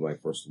 But my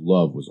first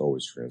love was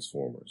always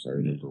Transformers. I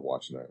remember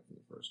watching that for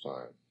the first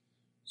time.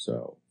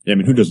 So. Yeah, I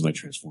mean, who doesn't like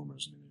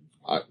Transformers? I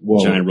mean,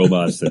 giant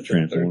robots that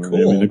transform. They're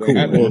cool. I mean, they're cool.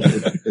 They Well,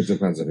 it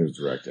depends on who's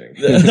directing.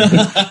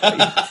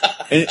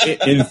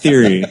 in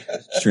theory,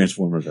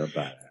 Transformers are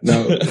badass.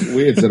 Now,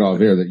 we had said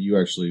off air that you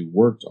actually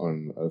worked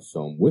on a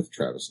film with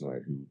Travis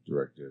Knight, who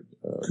directed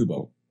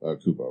Kubo.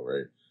 Kubo,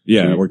 right?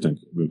 Yeah, So I worked on.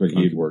 But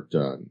he had worked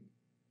on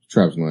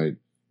Travis Knight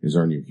is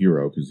our new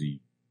hero because he,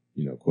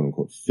 quote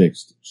unquote,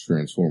 fixed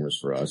Transformers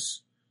for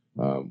us.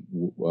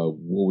 What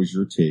was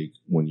your take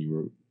when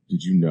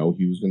did you know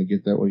he was going to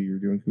get that while you were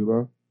doing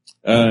Kubo?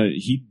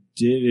 He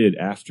did it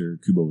after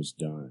Kubo was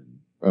done.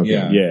 Okay.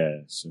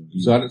 Yeah. So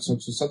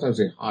sometimes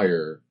they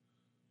hire,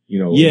 a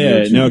year yeah,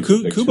 or two, no, like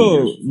 2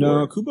 Kubo, years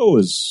no, before. Kubo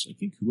was, I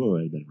think Kubo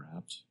had been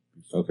wrapped.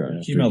 Okay. After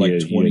Came out like he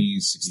had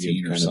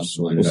 2016 or kind of something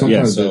sorted like Well, that.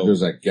 Yeah, sometimes so- there's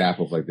that gap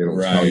of like they don't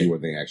tell Right. you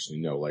what they actually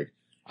know. Like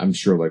I'm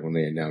sure like when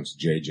they announced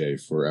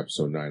JJ for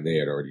episode 9, they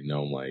had already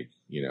known like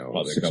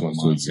Probably a 6 couple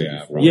months months, to a year yeah,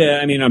 before. probably. Yeah,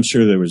 I mean, I'm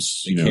sure there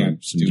was, They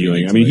can't some do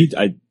dealing. I anything mean,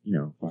 to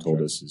he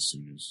told us as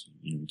soon as,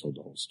 he told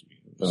the whole studio.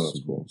 Oh,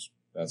 that's cool.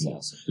 That's Yeah.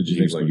 awesome. Did you He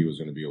think was like good. he was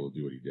going to be able to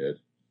do what he did?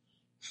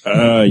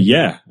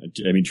 Yeah.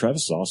 I mean,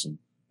 Travis is awesome.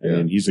 Yeah.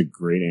 And he's a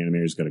great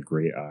animator. He's got a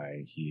great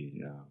eye.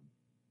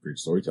 Great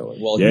storyteller.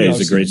 Well, Yeah, he he's a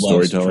obviously great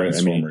loves storyteller. I mean,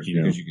 Transformers you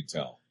know. because you could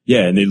tell.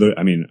 Yeah, and they look.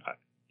 I mean,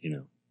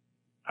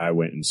 I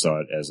went and saw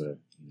it as a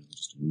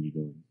just a movie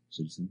going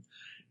citizen,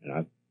 and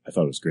I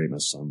thought it was great. My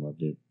son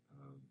loved it.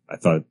 I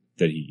thought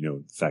that he,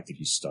 the fact that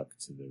he stuck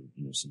to the,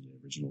 some of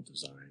the original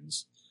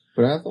designs.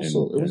 But I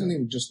also, And, it wasn't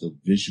even just the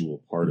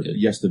visual part of it.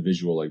 Yes, the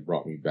visual like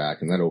brought me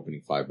back, and that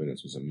opening 5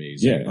 minutes was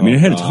amazing. Yeah, I mean, it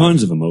had God.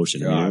 tons of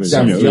emotion. I mean, it was,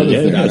 That's the other yeah,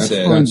 thing. that's That's,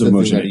 it. tons the of thing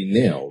emotion. that he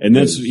nailed. And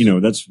that's,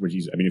 is- that's where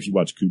he's, I mean, if you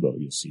watch Kubo,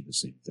 you'll see the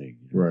same thing.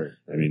 right.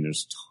 I mean,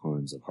 there's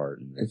tons of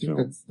heart in I the think film.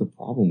 that's the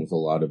problem with a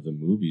lot of the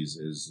movies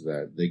is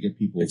that they get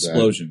people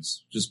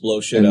Explosions. Just blow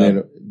that, shit and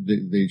up.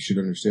 they should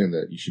understand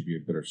that you should be a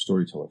better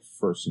storyteller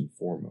first and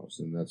foremost,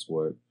 and that's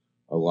what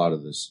a lot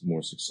of this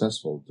more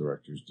successful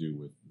directors do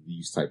with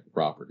these type of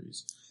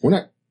properties. We're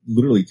not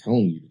literally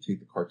telling you to take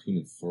the cartoon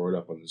and throw it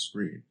up on the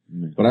screen,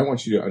 Mm. but I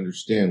want you to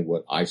understand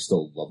what I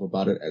still love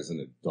about it as an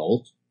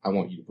adult. I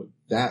want you to put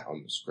that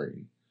on the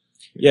screen.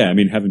 Yeah, I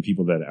mean, having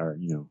people that are,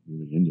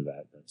 really into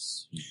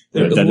that's,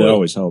 They're- that well,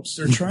 always helps.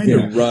 They're trying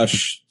Yeah. to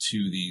rush to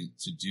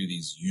do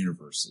these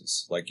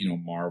universes, like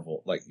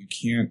Marvel. Like you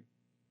can't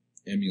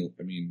emulate.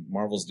 I mean,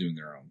 Marvel's doing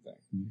their own thing,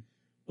 Mhm.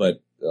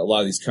 but a lot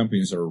of these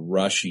companies are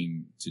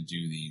rushing to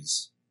do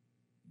these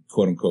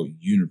quote unquote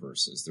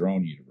universes, their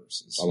own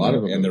universes. A lot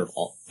of them, and they're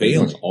pretty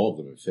failing. much all of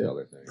them have failed.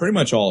 I think Pretty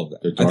much all of them.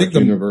 the I Dark think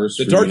Universe,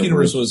 the Free Dark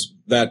Universe was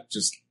that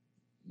just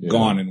Yeah.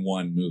 gone in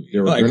one movie. They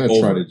were Like, going to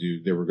over. try to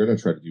do. They were going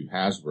to try to do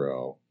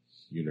Hasbro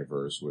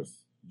universe with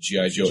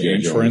G.I. Joe G.I.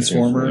 and Joe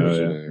Transformers.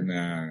 Oh, in yeah. there.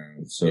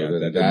 Nah. So yeah,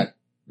 then that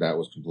that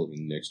was completely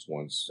nixed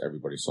once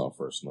everybody saw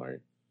First Night.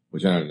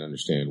 which I don't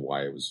understand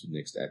why it was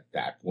nixed at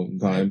that point in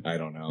time I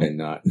don't know. and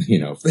not, 4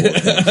 months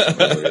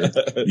earlier.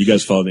 You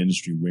guys follow the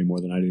industry way more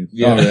than I do.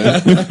 Yeah. Oh, yeah?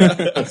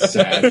 That's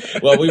sad.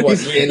 Well,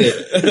 He's in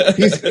it.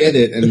 He's in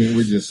it, and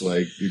we're just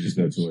like, we just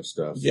know too much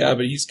stuff. Yeah,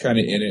 but he's kind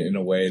of in it in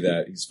a way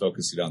that he's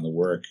focusing on the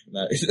work. He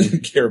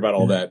doesn't care about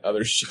all that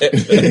other shit.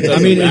 I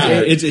mean,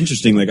 it's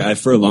interesting. Like,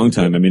 for a long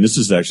time, I mean, this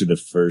is actually the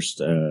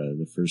first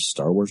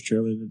Star Wars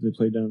trailer that they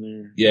played down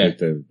there. Yeah. Like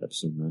the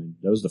episode 9.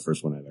 That was the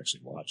first one I've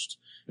actually watched.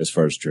 As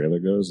far as trailer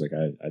goes, like,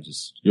 I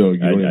just, You don't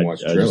even watch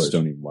the I trailers. just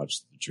don't even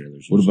watch the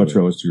trailers. What about usually.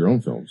 trailers to your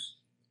own films?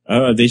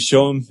 They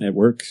show them at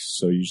work,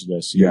 so usually I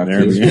see You them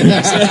have there.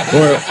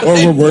 to. or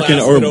we're working,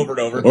 Blast it over and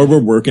over. or we're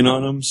working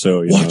on them.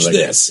 So you Watch know, like,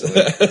 this.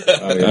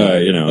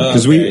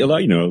 because Okay. a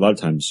lot of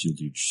times you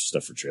do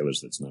stuff for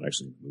trailers that's not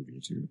actually a movie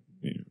too.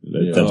 You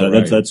know, Yeah.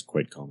 Right. that's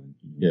quite common.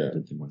 Yeah.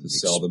 That they want To make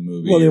sell the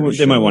movie. Well, or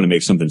they might show want to it.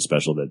 make something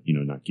special that, you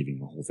know, not giving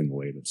the whole thing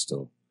away, but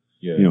still,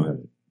 Yeah. have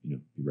it, be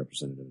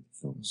representative of the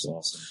film. That's So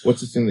awesome.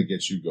 What's the thing that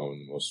gets you going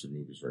the most for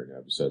movies right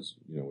now, besides,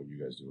 what you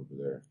guys do over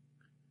there?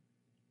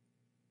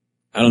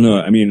 I don't know.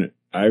 I mean,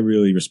 I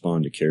really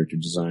respond to character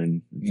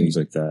design and things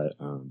like that.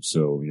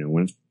 So,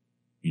 when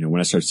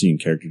I start seeing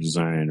character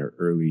design or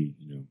early,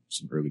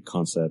 some early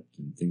concept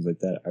and things like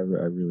that, I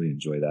really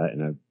enjoy that.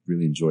 And I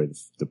really enjoy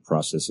the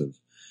process of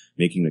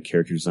making the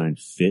character design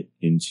fit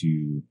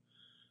into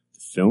the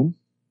film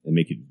and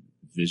make it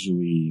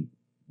visually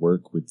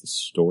work with the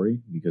story,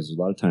 because a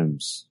lot of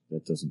times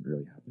that doesn't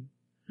really happen.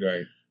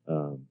 Right.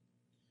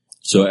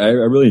 So I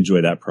really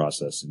enjoy that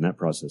process, and that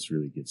process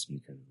really gets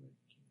me kind of like,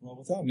 Well,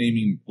 without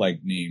naming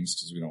like names,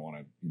 because we don't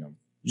want to,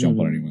 jump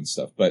on anyone's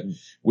stuff. But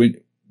when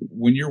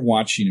you're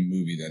watching a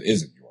movie that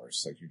isn't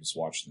yours, like you're just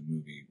watching the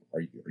movie,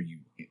 are you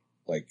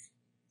like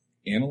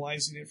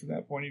analyzing it from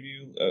that point of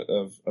view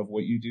of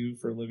what you do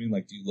for a living?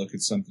 Like, do you look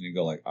at something and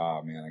go like,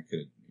 "Ah, man, I could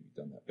have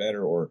done that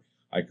better," or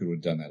 "I could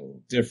have done that a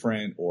little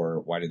different," or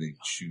 "Why did they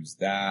choose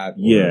that?" Or,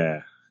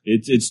 yeah,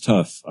 it's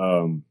tough.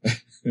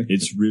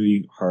 It's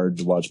really hard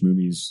to watch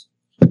movies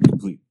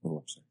completely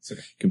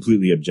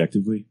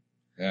objectively.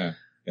 Yeah.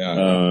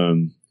 Yeah.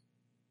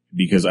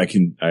 Because I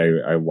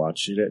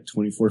watch it at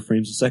 24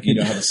 frames a second. You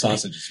know how the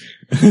sausage is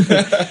made.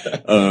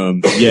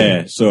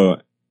 Yeah. So,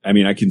 I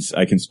mean, I can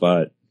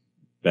spot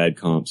bad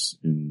comps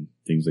and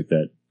things like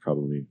that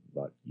probably a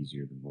lot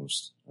easier than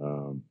most.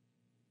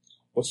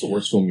 What's the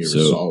worst film you ever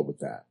saw with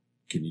that?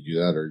 Can you do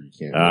that, or you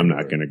can't? I'm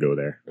not going to go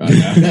there.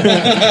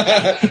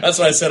 That's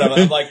what I said.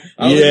 I'm like,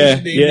 yeah.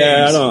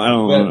 I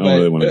don't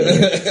really want to go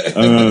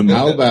there.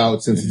 How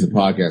about, since it's a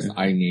podcast,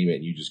 I name it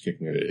and you just kick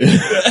me out of it?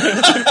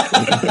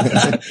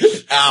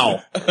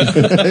 Ow.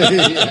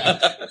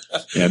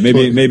 Yeah,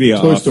 maybe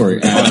Toy off, Story.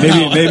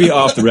 maybe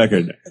off the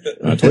record.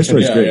 Toy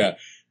Story's great.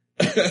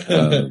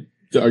 Yeah.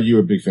 Are you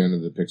a big fan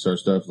of the Pixar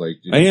stuff? I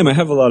am. I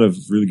have a lot of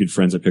really good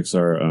friends at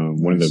Pixar.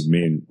 One of the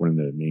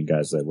main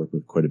guys that I work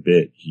with quite a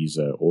bit. He's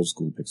an old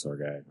school Pixar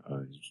guy.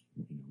 He's one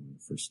of the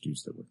first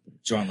dudes that worked there.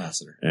 John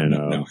Lasseter. And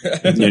No.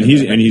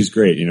 and he's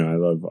great. I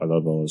love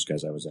all those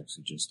guys. I was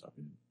actually just up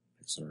in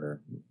Pixar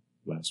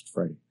last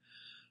Friday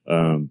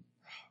for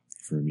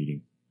a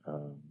meeting.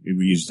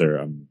 We use their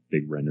I'm a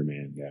big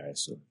RenderMan guy,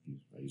 so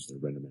I use their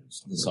RenderMan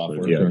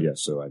software. Yeah.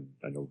 So I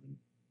know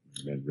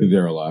You're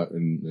there a lot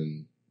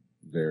and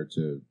there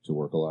to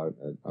work a lot at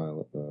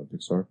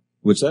Pixar.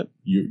 What's that?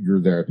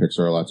 You're there at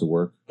Pixar a lot to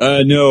work.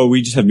 No,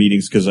 we just have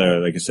meetings because,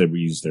 like I said, we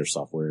use their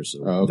software,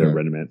 so okay. their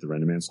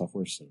RenderMan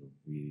software. So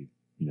we,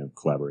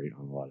 collaborate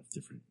on a lot of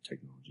different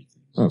technology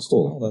things. Oh,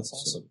 cool. Oh, that's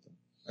awesome.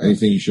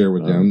 Anything you share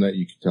with them that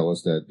you could tell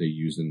us that they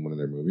used in one of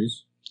their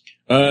movies?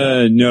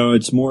 No,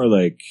 it's more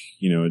like,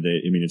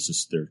 it's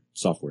just their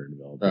software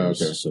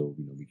developers. Oh, okay. So,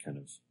 we kind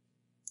of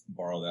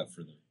Borrow that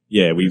for the.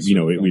 yeah,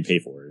 we pay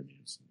for it.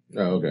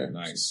 Oh, okay.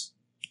 Nice.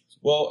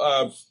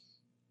 Well,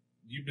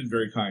 you've been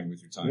very kind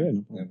with your time, Yeah,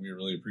 no problem. and we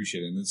really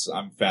appreciate it. And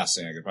I'm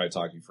fascinated. I could probably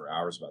talk to you for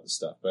hours about this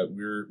stuff, but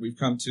we've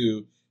come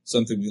to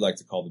something we like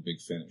to call the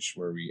big finish,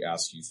 where we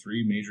ask you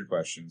 3 major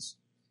questions,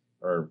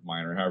 or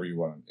minor, however you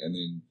want them, and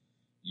then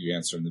you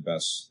answer them the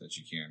best that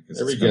you can. Because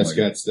Every guest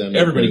gets them.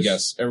 Everybody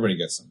gets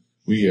them.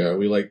 We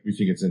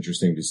think it's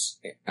interesting to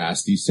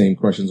ask these same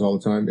questions all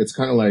the time. It's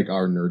kind of like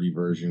our nerdy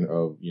version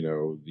of,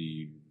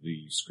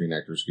 the Screen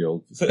Actors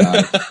Guild.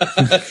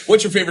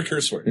 What's your favorite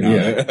curse word? No,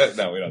 Yeah.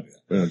 no, we don't do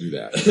that. We don't do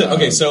that.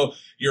 Okay, so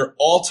your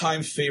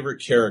all-time favorite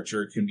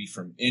character can be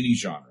from any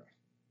genre.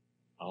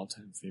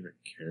 All-time favorite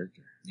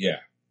character. Yeah.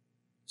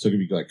 So it could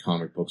be like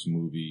comic books,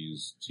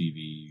 movies,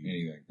 TV,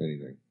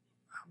 anything.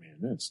 Oh man,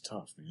 that's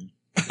tough, man.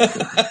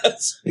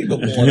 People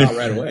pull it out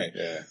right away.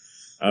 Yeah.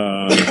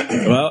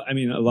 Well, I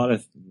mean, a lot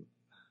of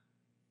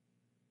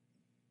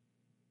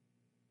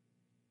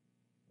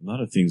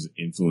things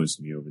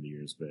influenced me over the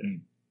years, but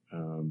I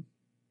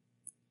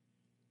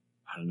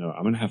don't know.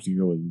 I'm gonna have to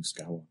go with Luke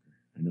Skywalker.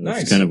 I know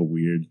that's kind of a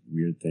weird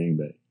thing,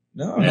 but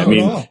No, I not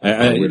mean,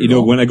 at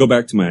all. when I go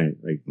back to my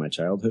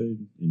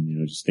childhood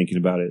and just thinking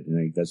about it,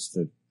 and that's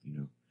the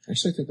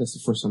Actually, I think that's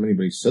the first time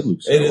anybody said Luke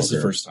Skywalker. It is the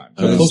first time.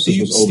 The closest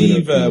Steve was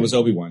Obi-Wan. was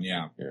Obi-Wan,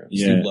 yeah. Yeah.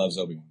 Steve loves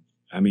Obi-Wan.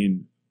 I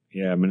mean,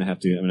 Yeah, I'm gonna have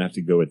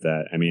to go with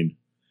that. I mean,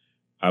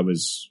 I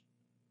was,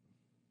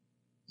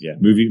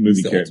 movie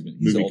He's the character, ultimate-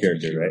 he's the movie ultimate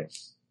character, hero. right?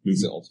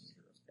 He's the ultimate hero.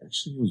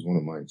 Actually, he was one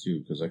of mine too,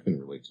 because I couldn't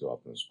relate to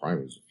Optimus Prime.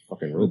 He was a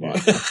fucking robot.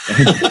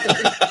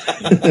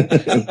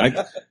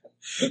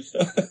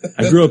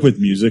 I grew up with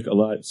music a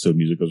lot, so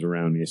music was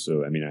around me.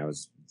 So I mean, I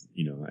was,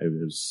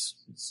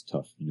 it's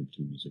tough,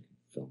 between music and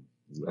film.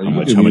 Oh,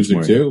 you do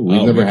music too?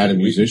 We've never had a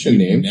musician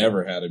named.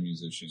 Never had a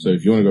musician. So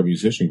if you want to go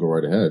musician, go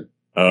right ahead.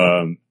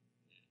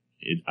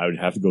 I would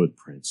have to go with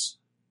Prince.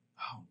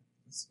 Oh,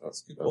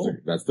 that's good. Cool.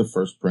 That's the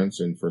first Prince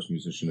and first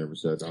musician ever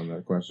said on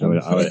that question.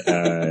 I'd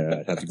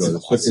have to go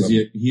with But is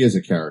he is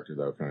a character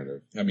though, kind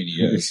of. I mean,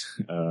 he is.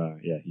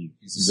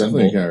 He's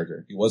definitely a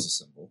character. He was a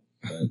symbol.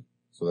 But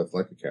so that's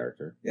like a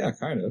character. Yeah,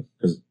 kind of.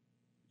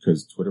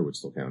 Because Twitter would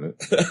still count it.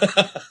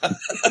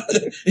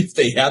 If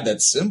they had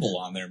that symbol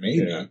on there,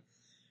 maybe. Yeah.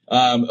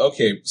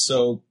 Okay,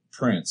 so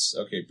Prince.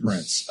 Okay,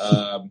 Prince.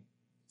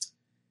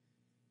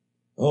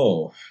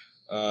 Well,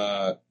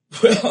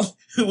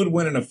 who would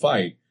win in a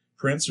fight?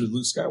 Prince or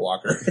Luke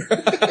Skywalker?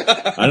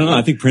 I don't know.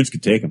 I think Prince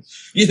could take him.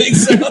 You think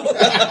so?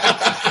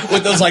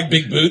 With those like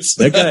big boots?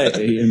 That guy, I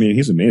mean,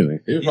 he's amazing.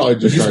 He would probably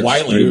just He's start,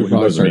 wily. he would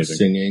probably He start was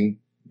amazing. singing,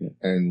 Yeah.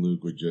 and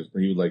Luke would just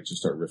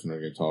start riffing on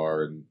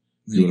guitar and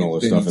doing all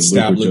this Then stuff, and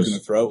stab Luke would Luke in the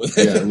just throat with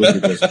it. yeah,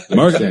 Luke would just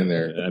Mark- stand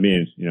there. I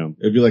mean,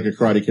 It'd be like a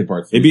Karate Kid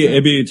Part 3.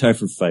 it'd be a tie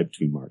for fight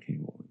between Mark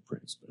Hamill and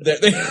Prince. But,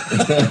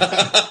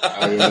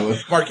 I don't know.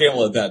 Mark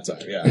Hamill at that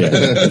time, yeah.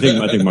 yeah, I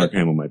think Mark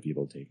Hamill might be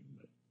able to take him.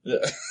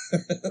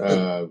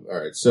 All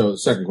right. So,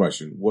 second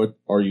question: what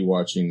are you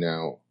watching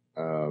now,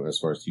 as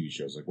far as TV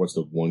shows? Like, what's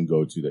the one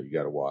go-to that you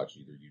got to watch?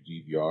 Either you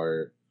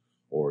DVR it,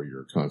 or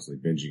you're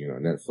constantly binging it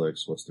on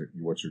Netflix. What's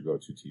your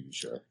go-to TV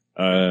show?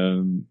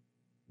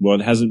 Well,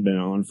 it hasn't been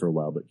on for a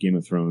while, but Game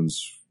of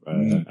Thrones.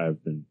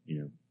 I've been,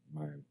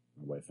 my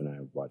wife and I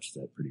watch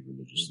that pretty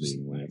religiously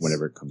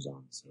whenever it comes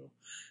on. So,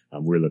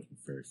 we're looking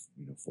very,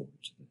 forward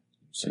to the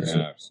season.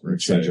 Yeah, I'm going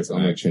to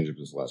change up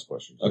this last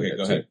question. Okay,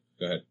 go ahead.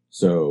 Go ahead.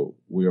 So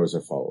we always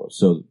have follow-ups.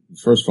 So the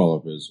first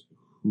follow-up is,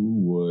 who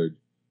would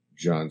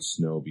Jon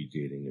Snow be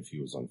dating if he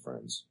was on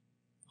Friends?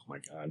 Oh my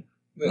God.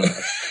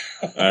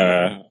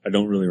 I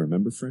don't really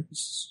remember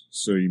Friends,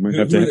 so you might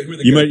have to.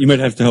 You might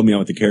have to help me out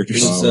with the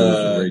characters. It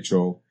was,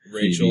 Rachel,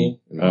 Rachel,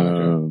 Phoebe, and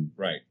Monica.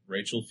 right?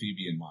 Rachel,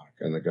 Phoebe, and Monica.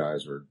 And the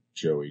guys were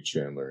Joey,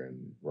 Chandler,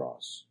 and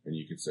Ross. And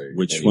you could say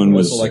Which one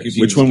was Also, like, if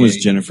he which was one was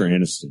gay, Jennifer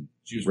Aniston?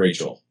 She was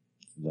Rachel.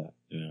 Rachel.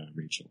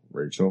 Rachel.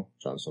 Rachel?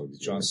 Jon Snow.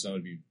 Jon Snow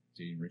would be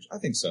dating Rachel. I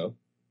think so.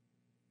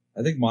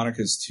 I think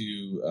Monica's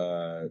too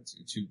I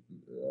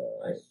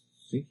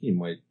think he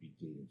might be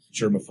dating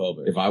Phoebe.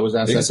 germophobic. If I was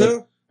asked Think that,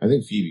 so? I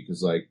think Phoebe,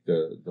 because like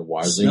the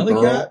Wildling Smelly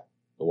girl, cat?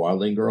 the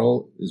Wildling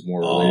girl is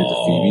more related to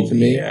Phoebe to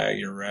me. Yeah,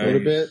 you're A right.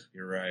 little bit.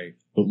 You're right.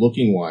 But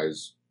looking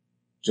wise,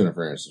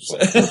 Jennifer Aniston's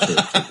like closer to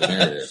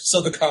Daenerys.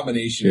 So the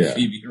combination Yeah. of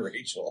Phoebe and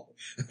Rachel.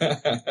 Yeah.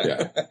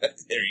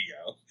 There you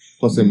go.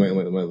 Plus, they might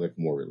look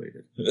more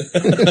related. Then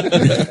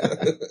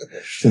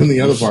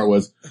the other part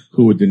was,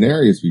 who would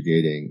Daenerys be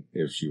dating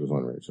if she was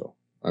on Rachel?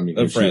 I mean,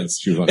 The if Friends.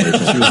 She was on Rachel.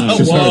 She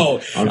was on-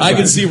 Whoa! on I can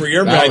Friends. see where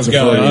your That mind's was a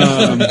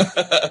going.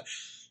 first.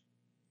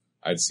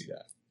 I'd see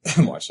that.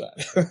 I'd watch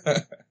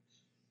that.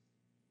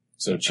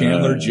 So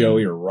Chandler,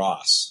 Joey, or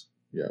Ross?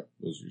 Yeah,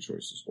 those are your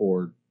choices.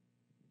 Or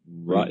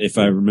If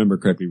I remember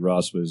correctly,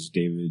 Ross was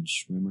David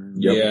Schwimmer.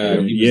 Yep. Yeah,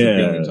 he was Yeah, the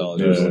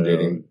paleontologist. he was the one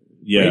dating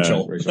Yeah,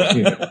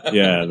 Rachel.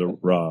 yeah, the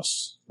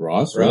Ross.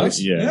 Ross, Ross?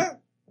 Yeah.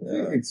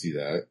 Yeah, I can see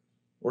that.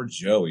 Or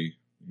Joey.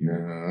 No,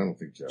 I don't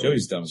think so.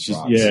 Joey's dumb as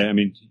rocks. Yeah, I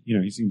mean,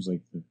 he seems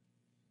like the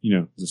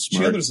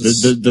smart, Chandler's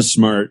the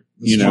smart,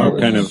 the smart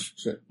kind one. of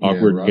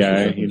awkward Ross guy, was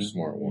definitely you know? a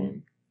smart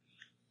one.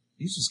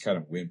 He's just kind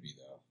of wimpy,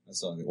 though.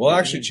 That's the only thing. Well,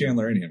 actually,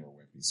 Chandler and him are wimpy.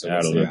 So I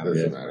what's don't the know. matter?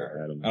 Doesn't Yeah,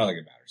 matter. I don't I know. don't think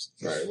it matters.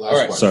 All right, All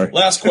right, last sorry.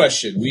 question. Last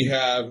question. We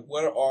have,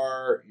 what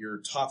are your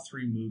top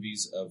 3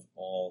 movies of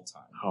all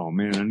time? Oh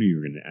man, I knew you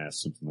were going to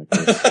ask something like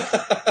this.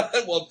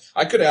 Well,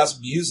 I could ask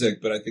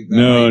music, but I think that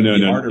no, might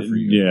be harder for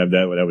you. Yeah,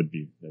 that would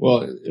be.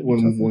 Well, be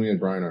when tougher. we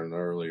had Brian on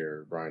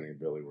earlier, Brian and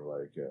Billy were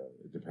like,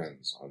 it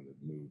depends on the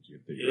mood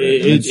that you're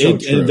That in. is It's so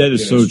true. that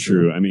is It so is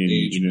true. true. I mean,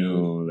 Age,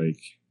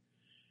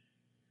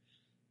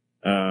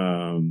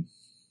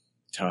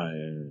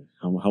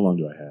 how long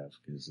do I have?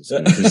 Because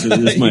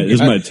this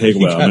might take a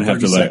while. I'm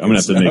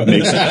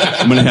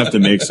gonna have to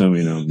make some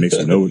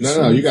notes.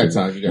 No, you got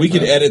time. We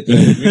could edit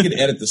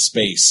the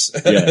space.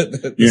 Yeah.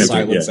 the Yeah,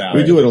 silence yeah. out.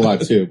 We do it a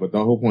lot too, but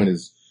the whole point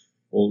is,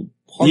 well,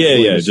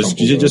 just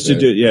to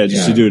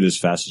do it as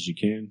fast as you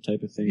can,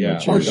 type of thing. Yeah.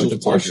 Make sure you don't have to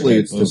talk Partially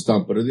your it's head. the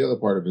stump, but the other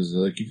part of it is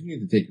like, you need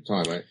to take your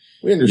time. Right?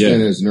 We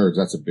understand as nerds,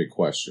 that's a big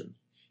question.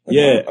 Like,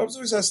 Yeah. I was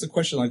always asked the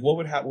question, like, what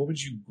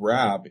would you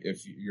grab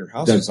if your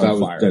house That was on was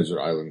fire? Desert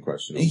Island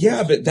question.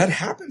 Yeah, but that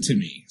happened to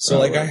me. So, Oh,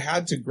 like, right. I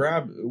had to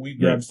we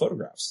grabbed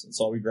photographs. That's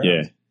all we grabbed.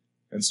 Yeah.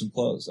 And some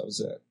clothes. That was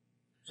it.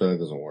 So that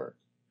doesn't work.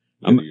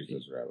 You I'm- gotta use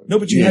Desert Island. No,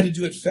 but you Yeah. had to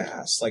do it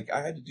fast. Like,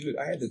 I had to do it.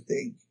 I had to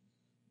think.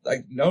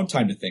 Like, no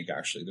time to think,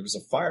 actually. There was a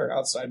fire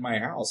outside my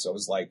house. I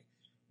was like,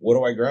 what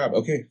do I grab?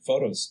 Okay,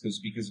 photos.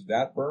 Because if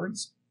that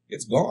burns,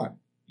 it's gone.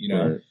 you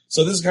know? Right.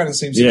 So this is kind of the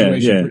same Yeah,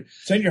 situation. yeah.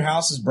 Pretend your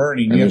house is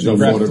burning. And You have there's to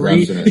no grab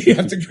three. photographs in it. You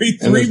have to grab And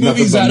three there's nothing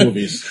movies but out of.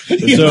 movies. You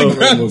have So- to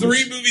grab movies.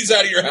 3 movies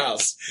out of your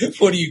house.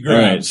 What do you grab?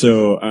 All right.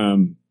 So,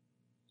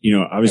 you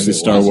know, obviously And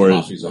Star lots of Wars,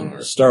 copies on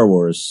ours. Star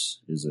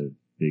Wars is a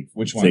big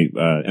Which one? thing,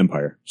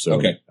 Empire. So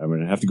Okay. I'm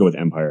going to have to go with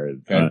Empire.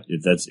 Okay.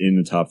 If that's in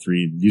the top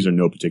 3, these are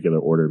no particular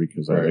order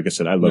because Right. like I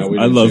said, I No, we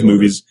love didn't say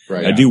movies.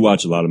 order. Right. I do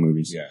watch a lot of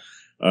movies. Yeah.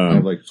 I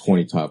have like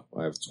 20 top.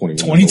 I have 21.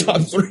 20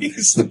 top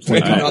 3s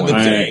depending on the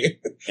day.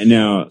 And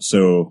now,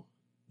 so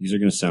these are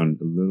going to sound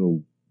a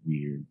little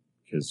weird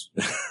because,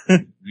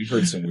 We've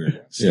heard some weird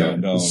ones. Yeah.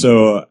 No.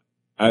 so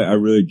I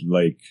really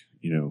like,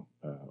 you know,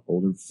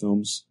 older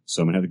films.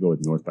 So I'm going to have to go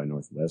with North by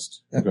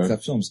Northwest, that,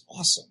 that film's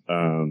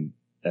awesome.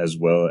 as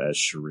well as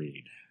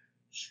Charade,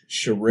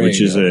 Charade. which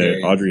is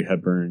okay. a Audrey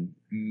Hepburn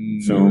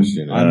Mm, film.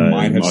 seen it. I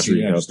might have Audrey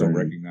seen it. I just don't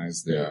Hepburn.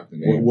 recognize Yeah. the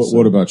name.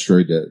 What about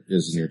Charade that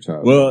is in your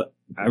top? Well,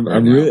 I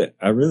Right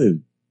now.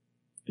 really,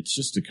 it's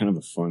just a kind of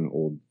a fun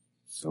old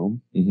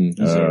film.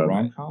 Mm-hmm. Is it a uh,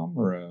 rom-com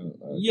or a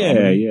Yeah,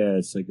 comedy? yeah,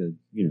 it's like a,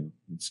 you know,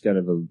 it's kind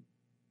of a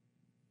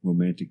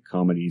romantic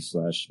comedy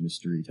 /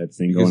 mystery type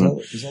thing going on.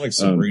 Because I like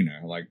Sabrina.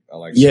 I like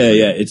Yeah, Sabrina.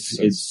 yeah, it's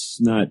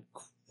So not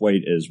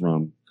quite as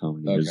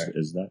rom-comedy Okay.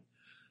 as that.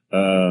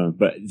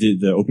 But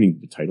the opening,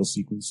 the title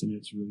sequence in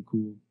it's really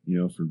cool, you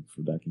know, for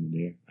back in the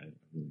day. I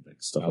really like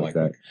stuff I like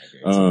that.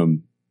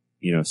 Okay.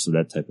 You know, so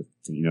that type of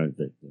thing, you know,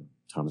 the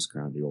Thomas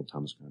Crown, the old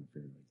Thomas Crown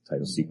affair, like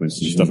title sequence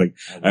and Mhm. stuff like,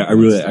 love I that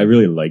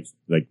really stuff.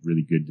 like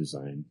really good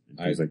design and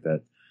things like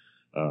that.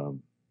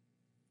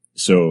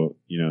 So,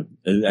 you know,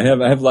 I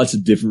have lots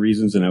of different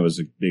reasons, and I was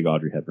a big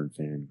Audrey Hepburn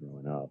fan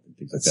growing up and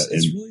things like that.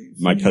 It's And really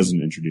my funny.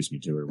 cousin introduced me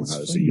to her when It's I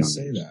was a funny young you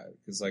say age. that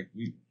because like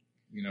we,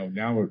 you know,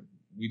 now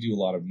we do a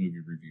lot of movie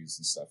reviews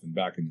and stuff. And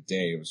back in the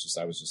day,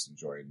 I was just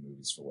enjoying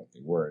movies for what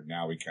they were.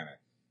 Now we kind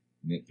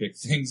of nitpick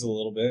things a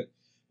little bit,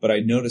 but I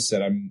noticed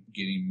that I'm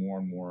getting more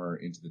and more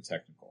into the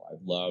technical. I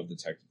love the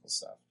technical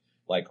stuff.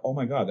 Like, oh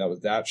my God,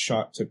 that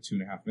shot took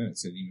 2.5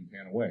 minutes. It didn't even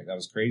pan away. That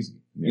was crazy.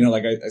 Yeah. You know,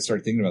 like I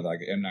started thinking about that.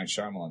 Like M. Night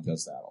Shyamalan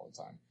does that all the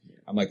time.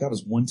 I'm like, that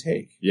was one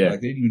take. Yeah. Like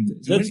they didn't even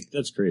do any-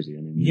 That's crazy.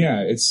 I mean, yeah,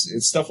 it's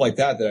stuff like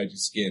that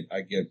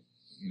I get,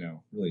 you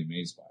know, really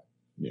amazed by.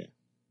 Yeah.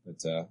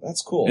 But,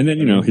 that's cool. And then,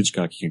 you know,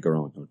 Hitchcock, you can't go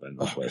wrong with North by Oh,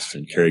 Northwest, God,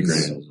 and yeah, Cary this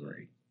Grant. is so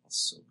great.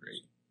 So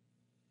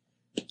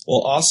great.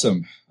 Well,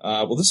 awesome.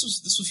 Well, this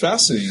was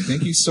fascinating.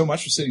 Thank you so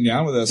much for sitting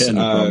down with us. Yeah,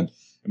 no problem.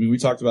 I mean, we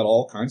talked about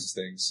all kinds of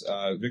things.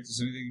 Vic, is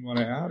there anything you want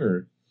to add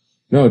or?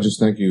 No,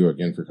 just thank you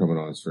again for coming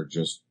on for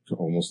just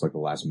almost like a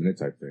last minute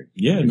type thing.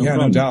 Yeah, no yeah,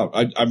 problem. no doubt.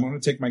 I'm going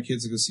to take my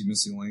kids to go see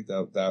Missing Link.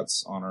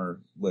 That's on our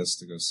list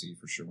to go see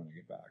for sure when I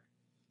get back.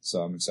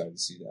 So I'm excited to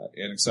see that,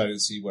 and excited to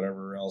see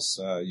whatever else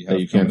you have That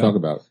you can't coming talk up.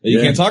 about. That you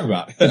Yeah. can't talk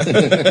about.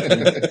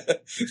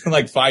 In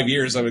like 5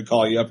 years, I would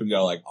call you up and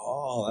go like,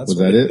 "Oh, that's Was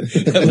that it?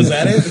 Was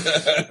that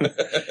it?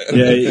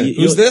 Yeah,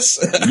 Who's this?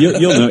 You'll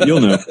know. You'll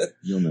know.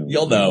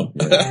 You'll know.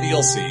 Yeah.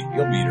 You'll see.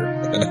 You'll meet her.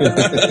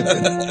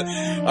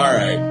 All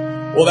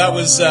right. Well, that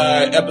was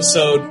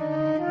episode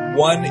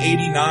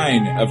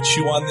 189 of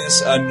Chew on This,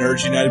 a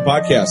Nerds United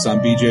podcast. I'm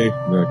BJ.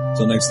 Rick,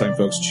 Until next time,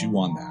 folks, chew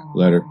on that.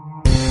 later.